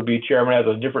approval to be chairman, has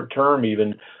a different term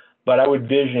even. But I would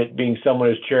envision it being someone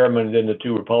as chairman and then the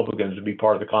 2 Republicans to be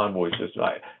part of the convoy system.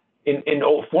 In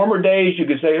former days, you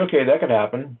could say, okay, that could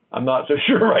happen. I'm not so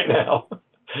sure right now.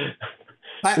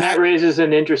 And that raises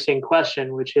an interesting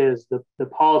question, which is the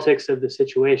politics of the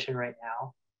situation right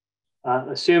now.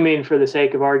 Assuming, for the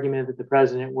sake of argument, that the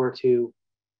president were to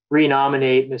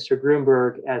renominate Mr.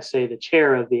 Gruenberg as, say, the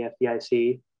chair of the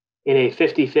FDIC in a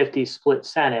 50-50 split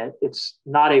Senate, it's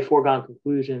not a foregone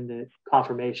conclusion that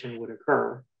confirmation would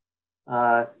occur,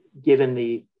 given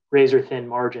the razor-thin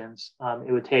margins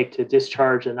it would take to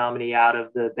discharge the nominee out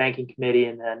of the banking committee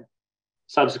and then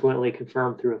subsequently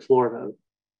confirm through a floor vote.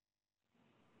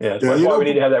 Yeah, that's why we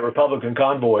need to have that Republican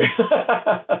convoy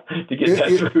to get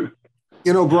that through.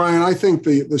 Brian, I think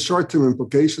the short-term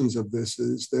implications of this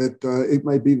is that it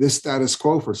might be this status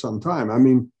quo for some time. I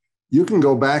mean, you can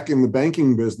go back in the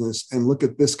banking business and look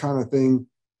at this kind of thing,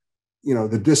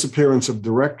 the disappearance of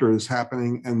directors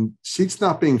happening and seats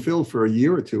not being filled for a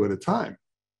year or 2 at a time.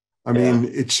 I mean,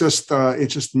 it's just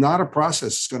not a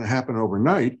process that's going to happen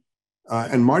overnight.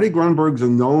 And Marty Gruenberg's a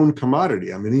known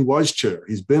commodity. I mean, he was chair.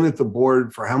 He's been at the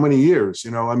board for how many years?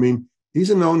 He's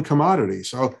a known commodity.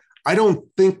 So I don't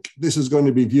think this is going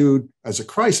to be viewed as a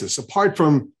crisis, apart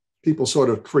from people sort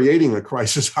of creating a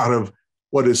crisis out of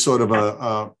what is sort of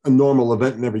a normal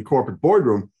event in every corporate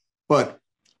boardroom. But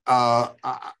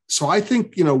so I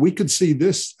think, we could see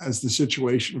this as the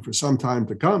situation for some time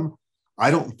to come. I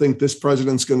don't think this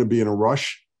president's going to be in a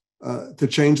rush to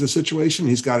change the situation.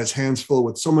 He's got his hands full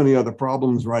with so many other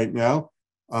problems right now.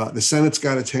 The Senate's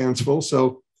got its hands full.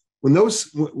 So when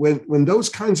those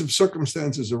kinds of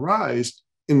circumstances arise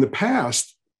in the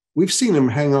past, we've seen him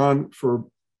hang on for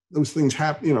those things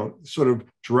happen, sort of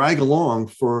drag along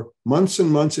for months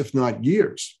and months, if not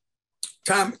years.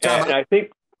 Tom, I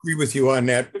think agree with you on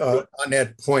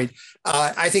that point.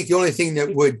 I think the only thing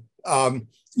that would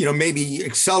maybe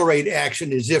accelerate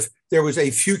action is if there was a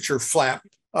future flap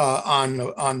on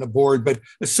the board. But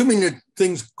assuming that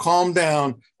things calm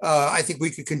down, I think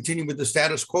we could continue with the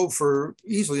status quo for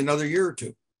easily another year or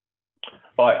two.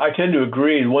 Well, I tend to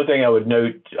agree. One thing I would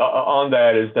note on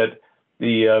that is that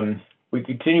we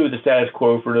continue with the status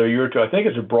quo for another year or two. I think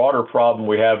it's a broader problem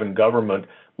we have in government.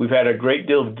 We've had a great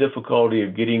deal of difficulty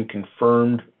of getting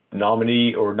confirmed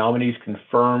nominees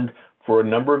confirmed for a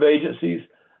number of agencies.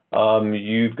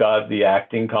 You've got the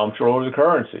acting comptroller of the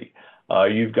currency.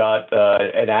 You've got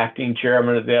an acting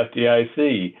chairman at the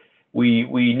FDIC.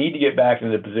 We need to get back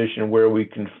into the position where we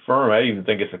confirm. I even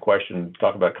think it's a question to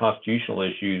talk about constitutional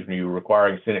issues when you're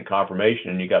requiring Senate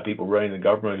confirmation and you got people running the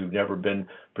government who've never been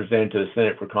presented to the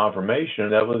Senate for confirmation.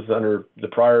 That was under the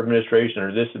prior administration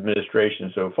or this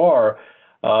administration so far.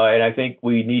 And I think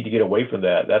we need to get away from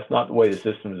that. That's not the way the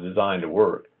system is designed to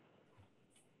work.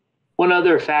 One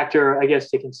other factor, I guess,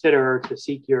 to consider or to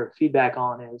seek your feedback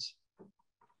on is,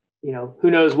 who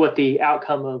knows what the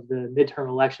outcome of the midterm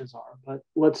elections are. But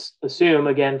let's assume,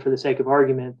 again, for the sake of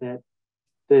argument, that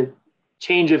the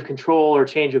change of control or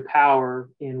change of power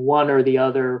in one or the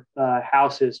other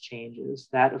houses changes.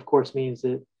 That, of course, means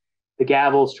that the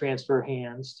gavels transfer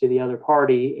hands to the other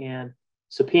party, and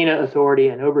subpoena authority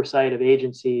and oversight of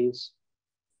agencies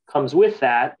comes with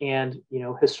that. And,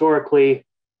 historically,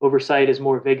 oversight is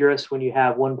more vigorous when you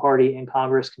have one party in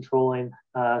Congress controlling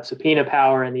subpoena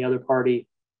power and the other party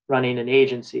running an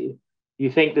agency.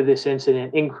 You think that this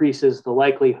incident increases the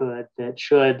likelihood that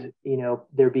should,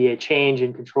 there be a change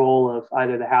in control of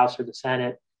either the House or the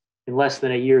Senate in less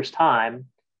than a year's time,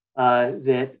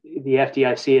 that the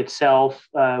FDIC itself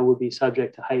would be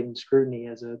subject to heightened scrutiny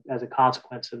as a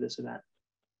consequence of this event?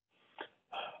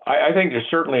 I think there's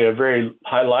certainly a very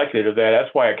high likelihood of that.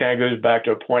 That's why it kind of goes back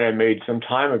to a point I made some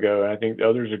time ago, and I think the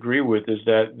others agree with, is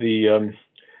that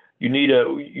you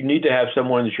need to have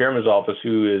someone in the chairman's office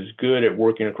who is good at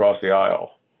working across the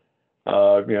aisle.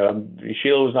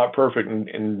 Sheila was not perfect,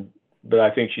 but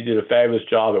I think she did a fabulous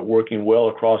job at working well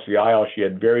across the aisle. She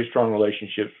had very strong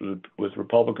relationships with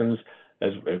Republicans,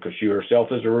 because she herself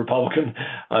is a Republican,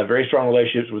 very strong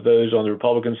relationships with those on the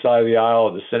Republican side of the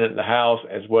aisle, the Senate and the House,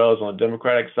 as well as on the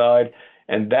Democratic side.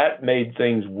 And that made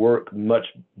things work much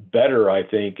better, I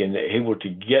think, and able to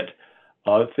get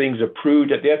things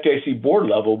approved at the FDIC board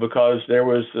level, because there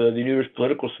was the numerous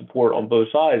political support on both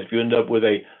sides. If you end up with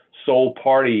a sole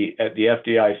party at the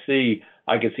FDIC,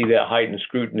 I can see that heightened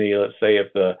scrutiny. Let's say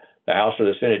if the House or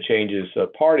the Senate changes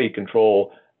party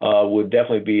control, would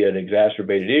definitely be an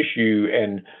exacerbated issue.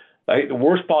 And I think the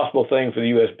worst possible thing for the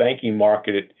U.S. banking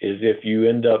market is if you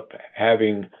end up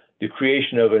having the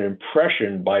creation of an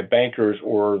impression by bankers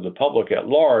or the public at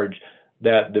large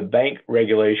that the bank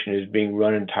regulation is being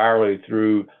run entirely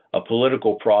through a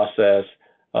political process,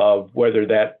 whether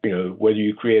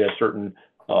you create a certain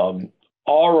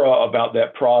aura about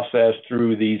that process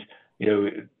through these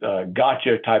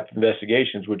gotcha type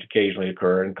investigations, which occasionally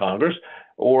occur in Congress,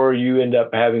 or you end up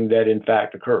having that in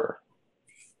fact occur.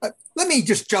 Let me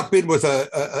just jump in with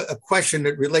a question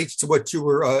that relates to what you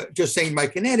were just saying,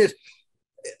 Mike, and that is,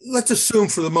 let's assume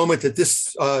for the moment that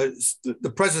the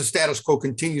present status quo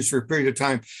continues for a period of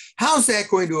time. How's that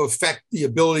going to affect the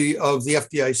ability of the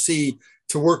FDIC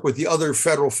to work with the other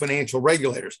federal financial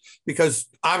regulators? Because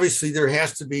obviously there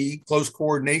has to be close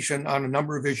coordination on a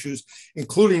number of issues,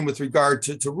 including with regard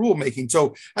to rulemaking.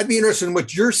 So I'd be interested in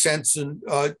what your sense, and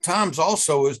Tom's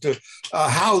also, as to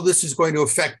how this is going to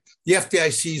affect the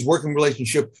FDIC's working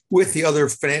relationship with the other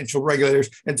financial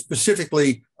regulators, and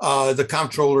specifically the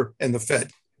Comptroller and the Fed.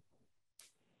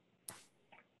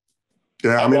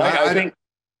 Yeah, I mean, I think.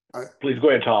 Please go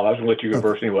ahead, Tom. I was going to let you go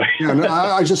first anyway. Yeah, no,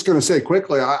 I was just going to say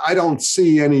quickly, I don't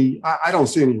see any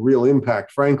real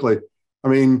impact, frankly. I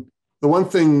mean, the one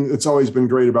thing that's always been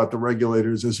great about the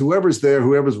regulators is whoever's there,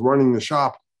 whoever's running the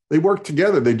shop, they work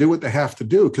together. They do what they have to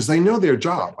do because they know their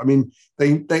job. I mean,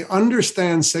 they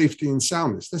understand safety and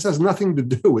soundness. This has nothing to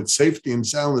do with safety and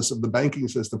soundness of the banking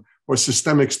system or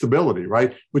systemic stability,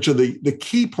 right? Which are the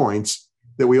key points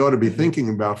that we ought to be thinking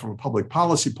about from a public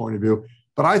policy point of view.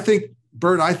 But I think,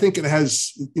 Bert, it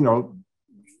has,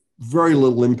 very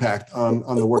little impact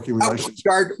on the working relationship.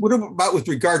 What about with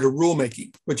regard to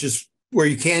rulemaking, which is where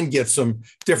you can get some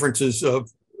differences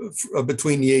of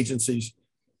between the agencies?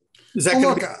 Is that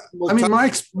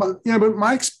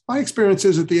my experience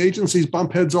is that the agencies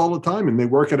bump heads all the time and they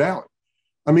work it out.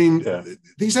 I mean,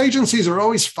 these agencies are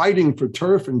always fighting for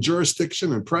turf and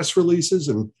jurisdiction and press releases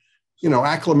and,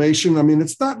 acclamation. I mean,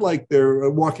 it's not like they're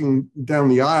walking down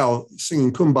the aisle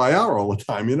singing Kumbaya all the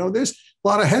time. There's a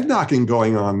lot of head knocking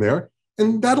going on there,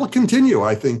 and that'll continue,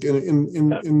 I think,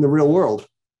 in the real world.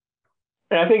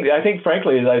 And I think,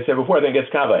 frankly, as I said before, I think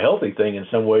it's kind of a healthy thing in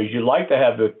some ways. You like to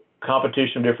have the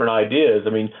competition of different ideas.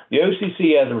 I mean, the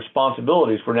OCC has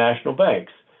responsibilities for national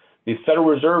banks. The Federal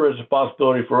Reserve has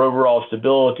responsibility for overall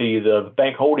stability, the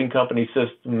bank holding company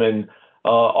system, and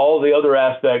all the other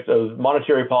aspects of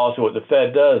monetary policy, what the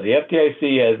Fed does. The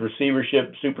FDIC has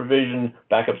receivership supervision,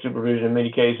 backup supervision in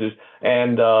many cases,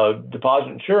 and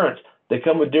deposit insurance. They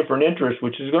come with different interests,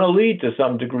 which is going to lead to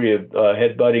some degree of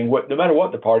headbutting, no matter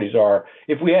what the parties are.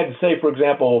 If we had to say, for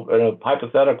example, a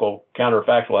hypothetical,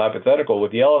 counterfactual hypothetical,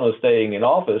 with Jelena staying in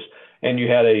office, and you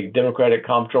had a Democratic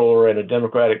comptroller and a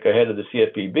Democratic head of the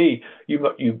CFPB,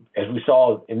 you, as we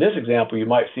saw in this example, you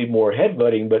might see more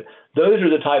headbutting. But those are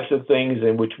the types of things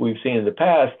in which we've seen in the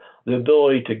past, the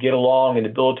ability to get along and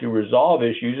the ability to resolve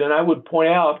issues. And I would point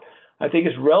out, I think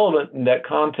it's relevant in that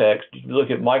context. You look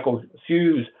at Michael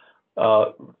Hughes'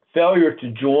 failure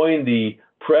to join the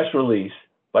press release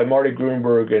by Marty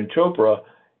Gruenberg and Chopra.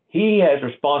 He has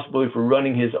responsibility for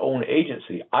running his own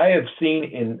agency. I have seen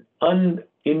in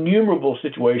innumerable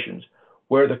situations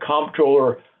where the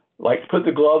comptroller put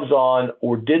the gloves on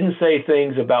or didn't say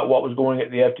things about what was going at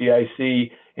the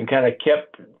FDIC and kind of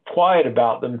kept quiet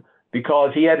about them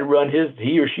because he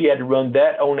or she had to run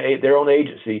their own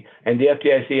agency, and the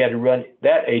FDIC had to run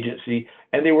that agency,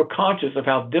 and they were conscious of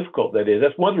how difficult that is.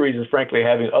 That's one of the reasons, frankly,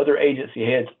 having other agency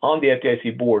heads on the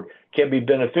FDIC board can be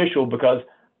beneficial, because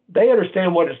they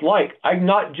understand what it's like. I'm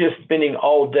not just spending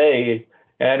all day,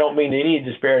 and I don't mean any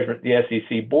disparagement to the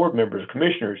SEC board members,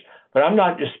 commissioners, but I'm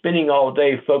not just spending all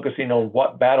day focusing on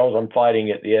what battles I'm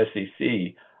fighting at the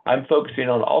SEC. I'm focusing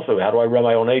on also how do I run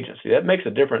my own agency. That makes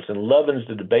a difference and leavens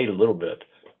the debate a little bit.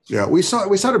 Yeah, we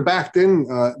sort of backed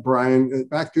into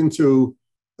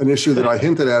an issue that I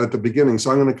hinted at the beginning,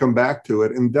 so I'm going to come back to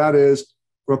it, and that is,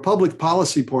 from a public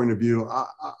policy point of view,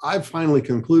 I've finally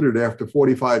concluded after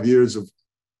 45 years of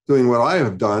doing what I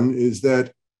have done is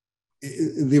that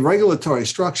the regulatory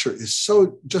structure is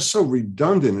so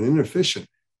redundant and inefficient.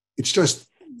 It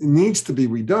needs to be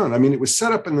redone. I mean, it was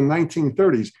set up in the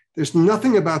 1930s. There's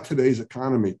nothing about today's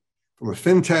economy from a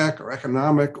fintech or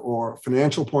economic or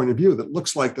financial point of view that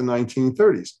looks like the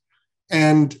 1930s.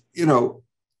 And,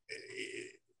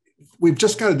 we've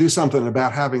just got to do something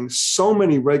about having so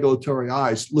many regulatory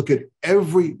eyes look at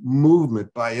every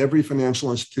movement by every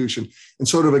financial institution and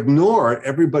sort of ignore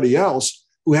everybody else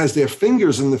who has their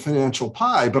fingers in the financial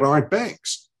pie but aren't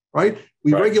banks, right?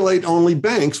 We regulate only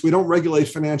banks. We don't regulate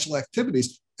financial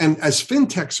activities. And as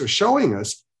fintechs are showing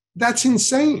us, that's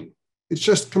insane. It's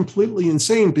just completely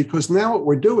insane, because now what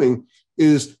we're doing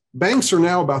is banks are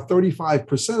now about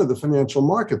 35% of the financial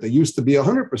market. They used to be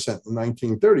 100% in the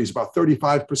 1930s, about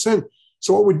 35%.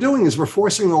 So what we're doing is we're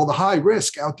forcing all the high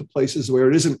risk out to places where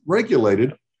it isn't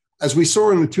regulated, as we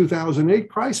saw in the 2008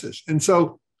 crisis. And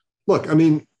so, look, I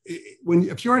mean,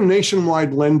 if you're a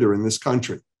nationwide lender in this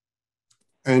country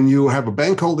and you have a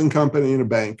bank holding company and a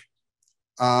bank,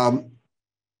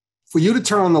 for you to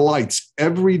turn on the lights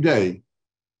every day,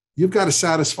 you've got to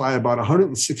satisfy about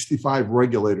 165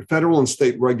 regulators, federal and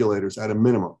state regulators at a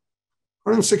minimum.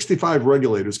 165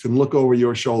 regulators can look over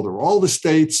your shoulder. All the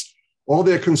states, all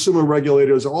their consumer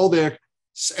regulators, all their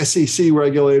SEC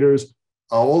regulators,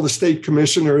 all the state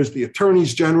commissioners, the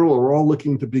attorneys general are all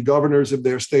looking to be governors of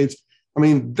their states. I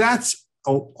mean, that's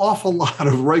an awful lot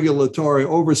of regulatory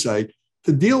oversight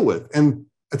to deal with. And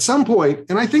at some point,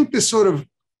 and I think this sort of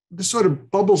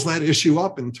bubbles that issue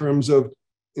up in terms of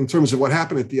what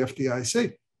happened at the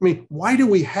FDIC. I mean, why do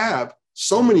we have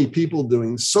so many people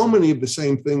doing so many of the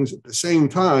same things at the same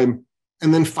time,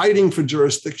 and then fighting for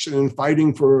jurisdiction and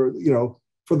fighting for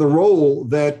the role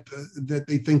that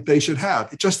they think they should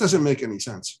have? It just doesn't make any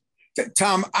sense.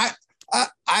 Tom,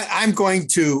 I'm going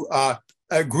to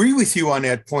agree with you on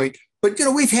that point, but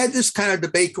we've had this kind of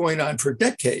debate going on for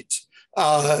decades.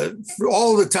 For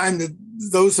all the time that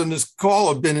those on this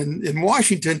call have been in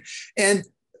Washington, and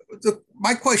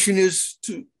my question is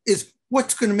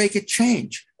what's going to make it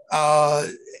change?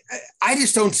 I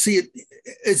just don't see it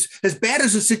as bad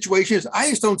as the situation is. I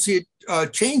just don't see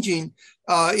it changing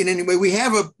in any way. We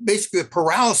have basically a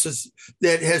paralysis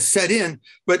that has set in,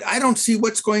 but I don't see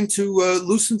what's going to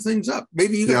loosen things up.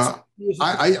 Maybe you guys.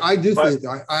 Yeah, I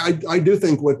do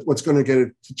think what's going to get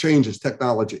it to change is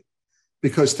technology,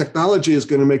 because technology is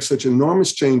going to make such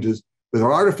enormous changes with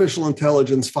artificial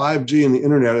intelligence, 5G, and the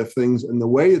Internet of Things, and the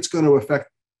way it's going to affect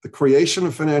the creation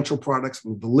of financial products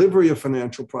and delivery of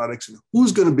financial products, and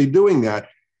who's going to be doing that.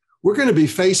 We're going to be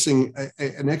facing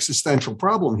an existential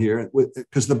problem here,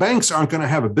 because the banks aren't going to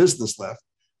have a business left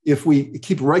if we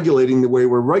keep regulating the way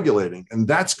we're regulating. And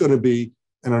that's going to be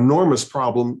an enormous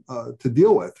problem to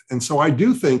deal with. And so I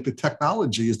do think the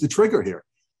technology is the trigger here.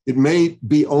 It may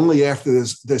be only after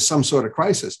there's some sort of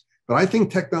crisis, but I think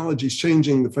technology is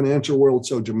changing the financial world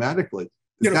so dramatically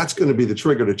that that's going to be the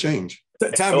trigger to change.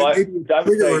 Tom,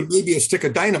 maybe a stick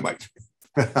of dynamite.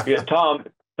 Yeah, Tom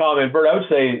and Bert, I would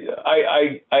say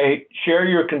I share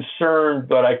your concern,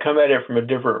 but I come at it from a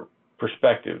different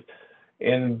perspective.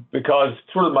 And because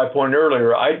sort of my point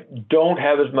earlier, I don't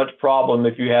have as much problem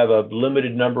if you have a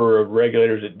limited number of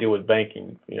regulators that deal with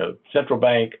banking, central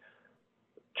bank,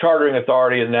 chartering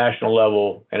authority at the national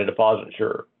level, and a deposit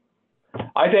insurer.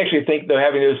 I actually think that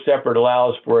having those separate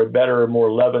allows for a better,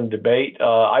 more leavened debate.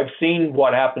 I've seen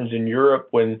what happens in Europe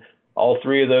when all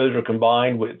three of those are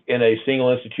combined in a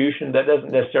single institution. That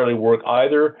doesn't necessarily work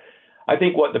either. I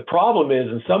think what the problem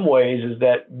is in some ways is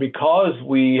that because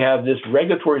we have this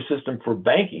regulatory system for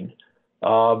banking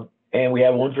and we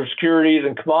have one for securities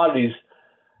and commodities,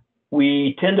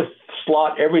 we tend to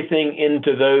slot everything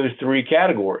into those three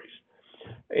categories.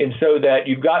 And so that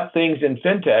you've got things in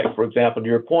fintech, for example, to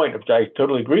your point, which I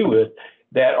totally agree with,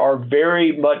 that are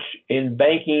very much in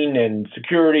banking and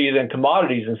securities and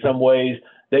commodities in some ways.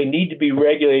 They need to be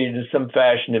regulated in some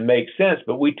fashion that makes sense,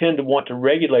 but we tend to want to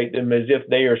regulate them as if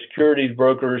they are securities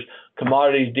brokers,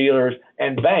 commodities dealers,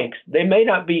 and banks. They may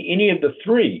not be any of the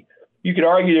three. You could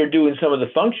argue they're doing some of the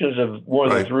functions of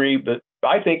one of the three, but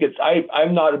I think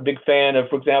I'm not a big fan of,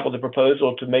 for example, the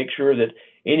proposal to make sure that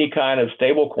any kind of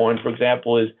stable coin, for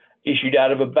example, is issued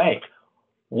out of a bank.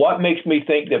 What makes me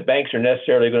think that banks are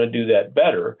necessarily going to do that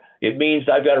better? It means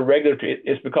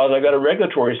it's because I've got a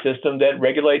regulatory system that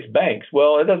regulates banks.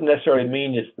 Well, it doesn't necessarily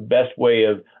mean it's the best way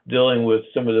of dealing with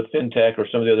some of the fintech or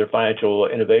some of the other financial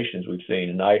innovations we've seen.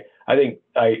 And I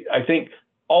think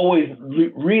always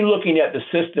re-looking at the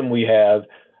system we have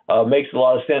makes a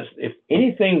lot of sense. If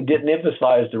anything didn't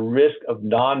emphasize the risk of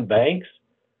non-banks,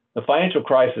 the financial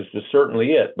crisis was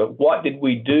certainly it. But what did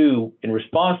we do in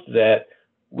response to that?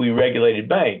 We regulated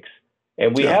banks.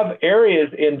 And we have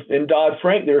areas in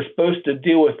Dodd-Frank that are supposed to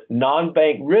deal with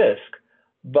non-bank risk.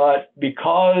 But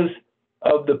because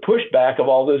of the pushback of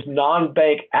all those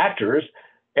non-bank actors,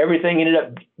 everything ended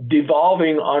up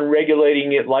devolving on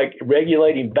regulating it like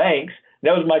regulating banks.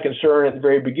 That was my concern at the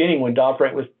very beginning when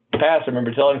Dodd-Frank was passed. I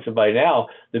remember telling somebody now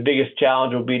the biggest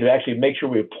challenge will be to actually make sure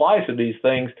we apply some of these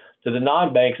things to the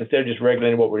non-banks instead of just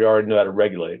regulating what we already know how to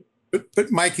regulate.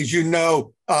 But Mike, as you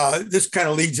know, this kind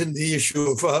of leads into the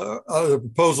issue of the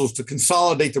proposals to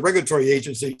consolidate the regulatory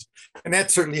agencies, and that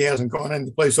certainly hasn't gone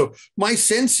into place. So my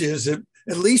sense is that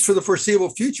at least for the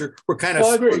foreseeable future, we're kind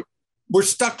of we're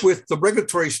stuck with the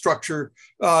regulatory structure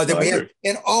that we have,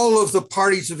 and all of the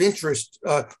parties of interest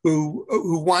who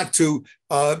want to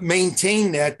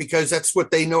maintain that because that's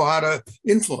what they know how to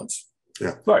influence.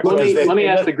 Yeah. Right. Let me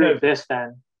ask the group this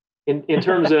then, in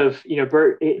terms of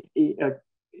Bert.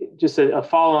 Just a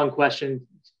follow-on question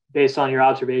based on your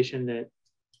observation that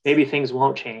maybe things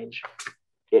won't change.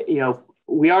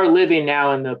 We are living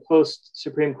now in the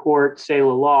post-Supreme Court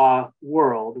Saylor law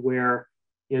world where,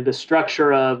 the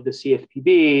structure of the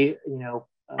CFPB,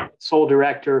 sole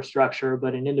director structure,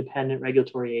 but an independent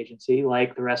regulatory agency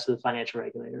like the rest of the financial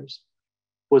regulators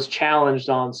was challenged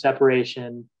on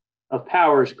separation of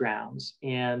powers grounds.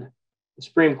 And the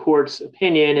Supreme Court's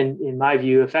opinion, in my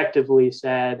view, effectively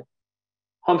said,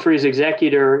 Humphrey's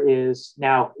executor is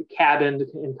now cabined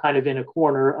and kind of in a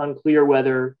corner, unclear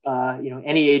whether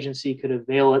any agency could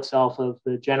avail itself of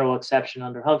the general exception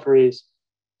under Humphrey's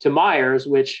to Myers,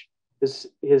 which is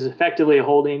effectively a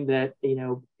holding that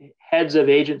heads of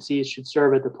agencies should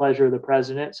serve at the pleasure of the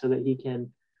president so that he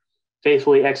can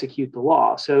faithfully execute the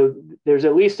law. So there's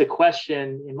at least a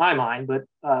question in my mind, but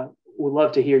would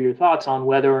love to hear your thoughts on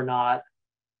whether or not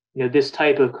this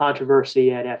type of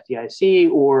controversy at FDIC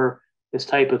or this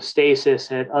type of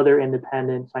stasis at other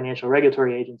independent financial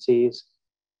regulatory agencies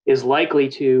is likely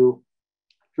to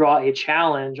draw a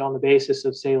challenge on the basis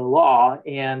of Saylor law.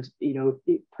 And,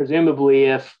 presumably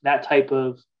if that type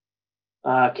of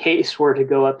case were to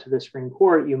go up to the Supreme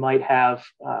Court, you might have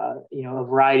a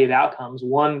variety of outcomes.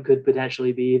 One could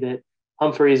potentially be that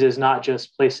Humphreys is not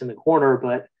just placed in the corner,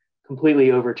 but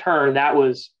completely overturned. That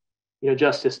was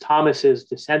Justice Thomas's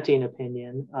dissenting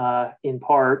opinion, in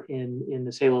part in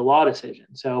the Saylor Law decision.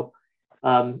 So,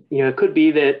 it could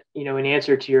be that, in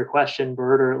answer to your question,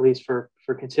 Bert, or at least for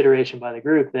consideration by the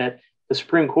group, that the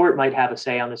Supreme Court might have a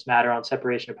say on this matter on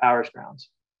separation of powers grounds.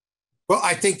 Well,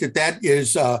 I think that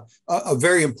is a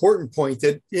very important point,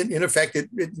 that in effect, it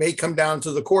may come down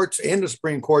to the courts and the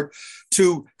Supreme Court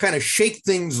to kind of shake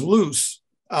things loose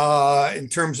in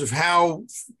terms of how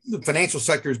the financial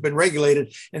sector has been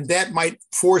regulated. And that might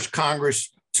force Congress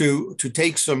to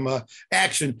take some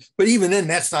action. But even then,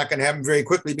 that's not going to happen very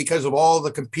quickly because of all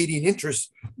the competing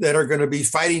interests that are going to be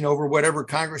fighting over whatever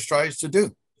Congress tries to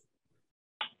do.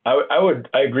 I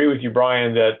agree with you,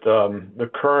 Brian, that the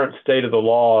current state of the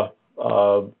law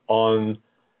on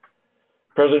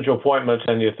presidential appointments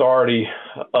and the authority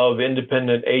of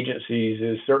independent agencies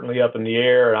is certainly up in the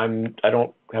air. I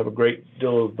don't have a great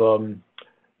deal of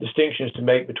distinctions to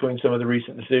make between some of the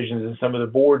recent decisions and some of the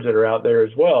boards that are out there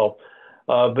as well.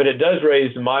 But it does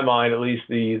raise, in my mind, at least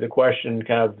the question,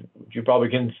 kind of, you probably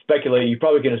can speculate, you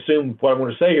probably can assume what I'm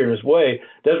going to say here in this way,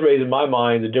 does raise in my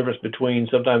mind the difference between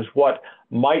sometimes what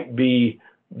might be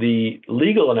the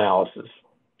legal analysis,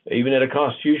 even at a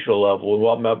constitutional level, and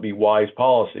what might be wise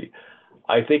policy.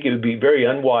 I think it would be very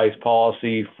unwise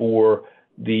policy for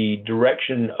the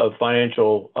direction of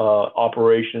financial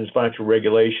operations, financial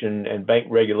regulation, and bank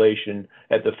regulation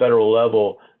at the federal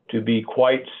level to be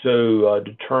quite so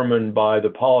determined by the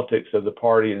politics of the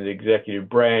party and the executive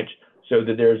branch, so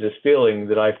that there's this feeling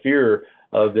that I fear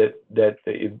that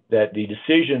the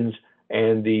decisions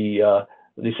and the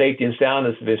safety and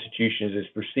soundness of institutions is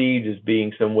perceived as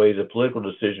being some ways a political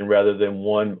decision rather than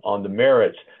one on the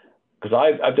merits.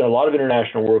 Because I've done a lot of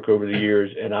international work over the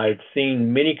years, and I've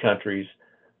seen many countries,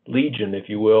 legion, if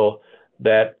you will,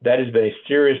 that has been a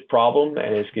serious problem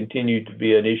and has continued to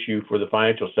be an issue for the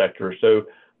financial sector. So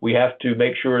we have to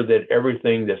make sure that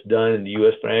everything that's done in the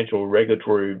U.S. financial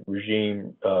regulatory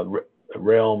regime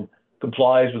realm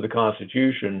complies with the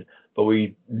Constitution, but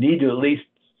we need to at least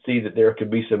see that there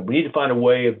could be we need to find a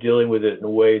way of dealing with it in a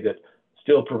way that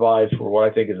still provides for what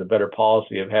I think is a better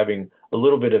policy of having a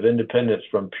little bit of independence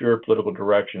from pure political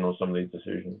direction on some of these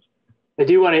decisions. I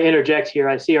do want to interject here.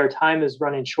 I see our time is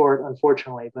running short,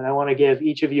 unfortunately, but I want to give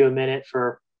each of you a minute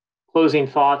for closing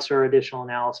thoughts or additional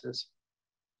analysis.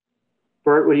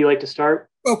 Bert, would you like to start?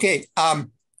 Okay.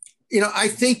 I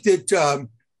think that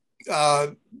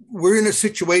we're in a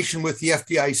situation with the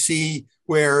FDIC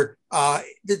where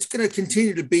it's going to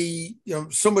continue to be,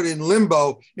 somewhat in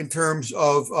limbo in terms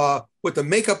of what the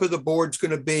makeup of the board's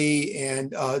going to be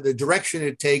and the direction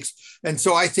it takes. And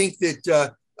so I think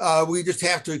that we just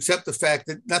have to accept the fact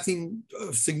that nothing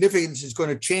of significance is going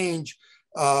to change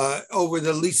over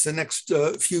at least the next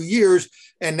few years.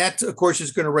 And that, of course,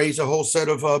 is going to raise a whole set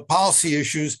of policy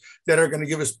issues that are going to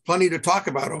give us plenty to talk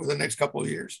about over the next couple of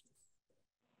years.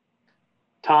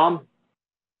 Tom?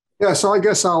 Yeah, so I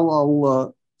guess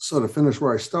I'll sort of finish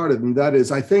where I started, and that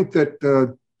is, I think that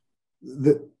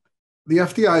the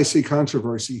FDIC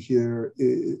controversy here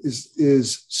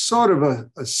is sort of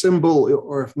a symbol,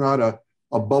 or if not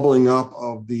a bubbling up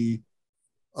of the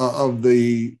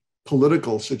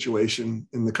political situation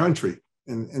in the country,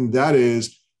 and that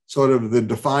is sort of the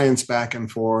defiance back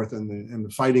and forth and the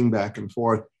fighting back and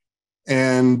forth,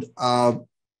 and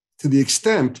to the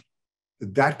extent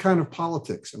that kind of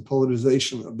politics and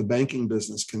politicization of the banking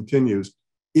business continues,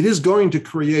 it is going to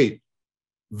create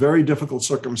very difficult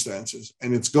circumstances,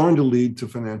 and it's going to lead to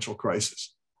financial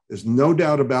crisis. There's no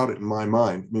doubt about it in my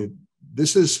mind. I mean,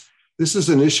 this is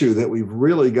an issue that we've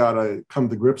really got to come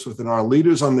to grips with, and our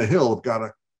leaders on the Hill have got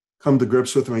to come to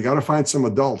grips with, and we got to find some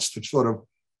adults to sort of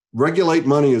regulate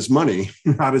money as money,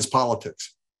 not as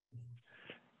politics.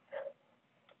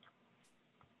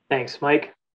 Thanks,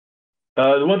 Mike.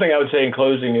 The one thing I would say in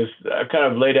closing is I've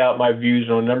kind of laid out my views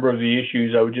on a number of the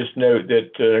issues. I would just note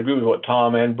that I agree with what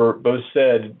Tom and Bert both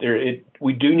said.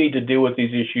 We do need to deal with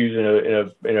these issues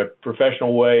in a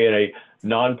professional way, in a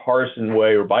nonpartisan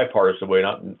way or bipartisan way.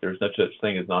 There's no such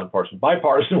thing as nonpartisan,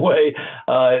 bipartisan way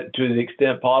to the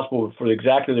extent possible for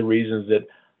exactly the reasons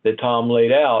that Tom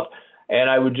laid out. And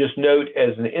I would just note,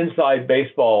 as an inside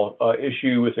baseball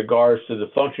issue with regards to the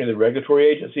functioning of the regulatory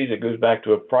agencies, it goes back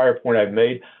to a prior point I've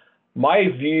made. My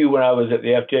view when I was at the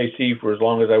FDIC for as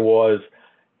long as I was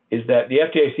is that the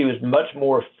FDIC was much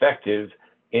more effective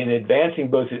in advancing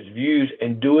both its views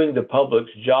and doing the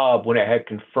public's job when it had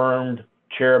confirmed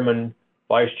chairman,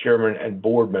 vice chairman, and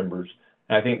board members.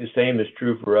 And I think the same is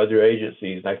true for other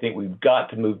agencies. And I think we've got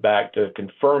to move back to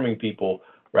confirming people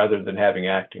rather than having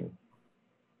acting.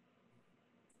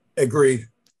 Agreed.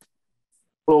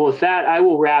 Well, with that, I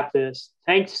will wrap this.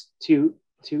 Thanks to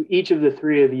each of the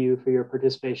three of you for your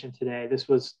participation today. This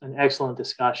was an excellent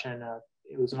discussion.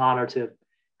 It was an honor to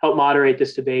help moderate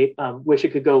this debate. Wish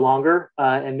it could go longer,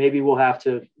 and maybe we'll have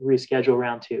to reschedule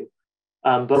round two.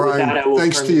 But Brian, with that, I will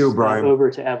thanks turn to you, this Brian. over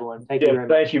to Evelyn. Thank you very much.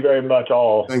 Thank you very much,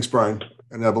 all. Thanks, Brian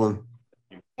and Evelyn.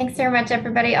 Thanks very much,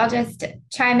 everybody. I'll just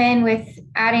chime in with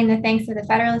adding the thanks of the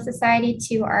Federalist Society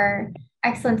to our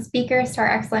excellent speakers, to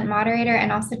our excellent moderator, and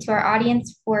also to our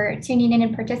audience for tuning in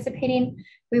and participating.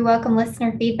 We welcome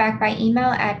listener feedback by email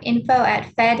at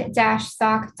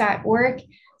info@fed-soc.org.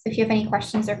 So if you have any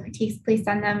questions or critiques, please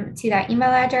send them to that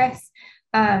email address.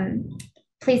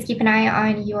 Please keep an eye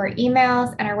on your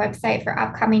emails and our website for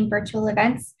upcoming virtual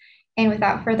events. And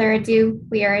without further ado,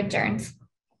 we are adjourned.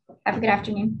 Have a good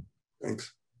afternoon.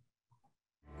 Thanks.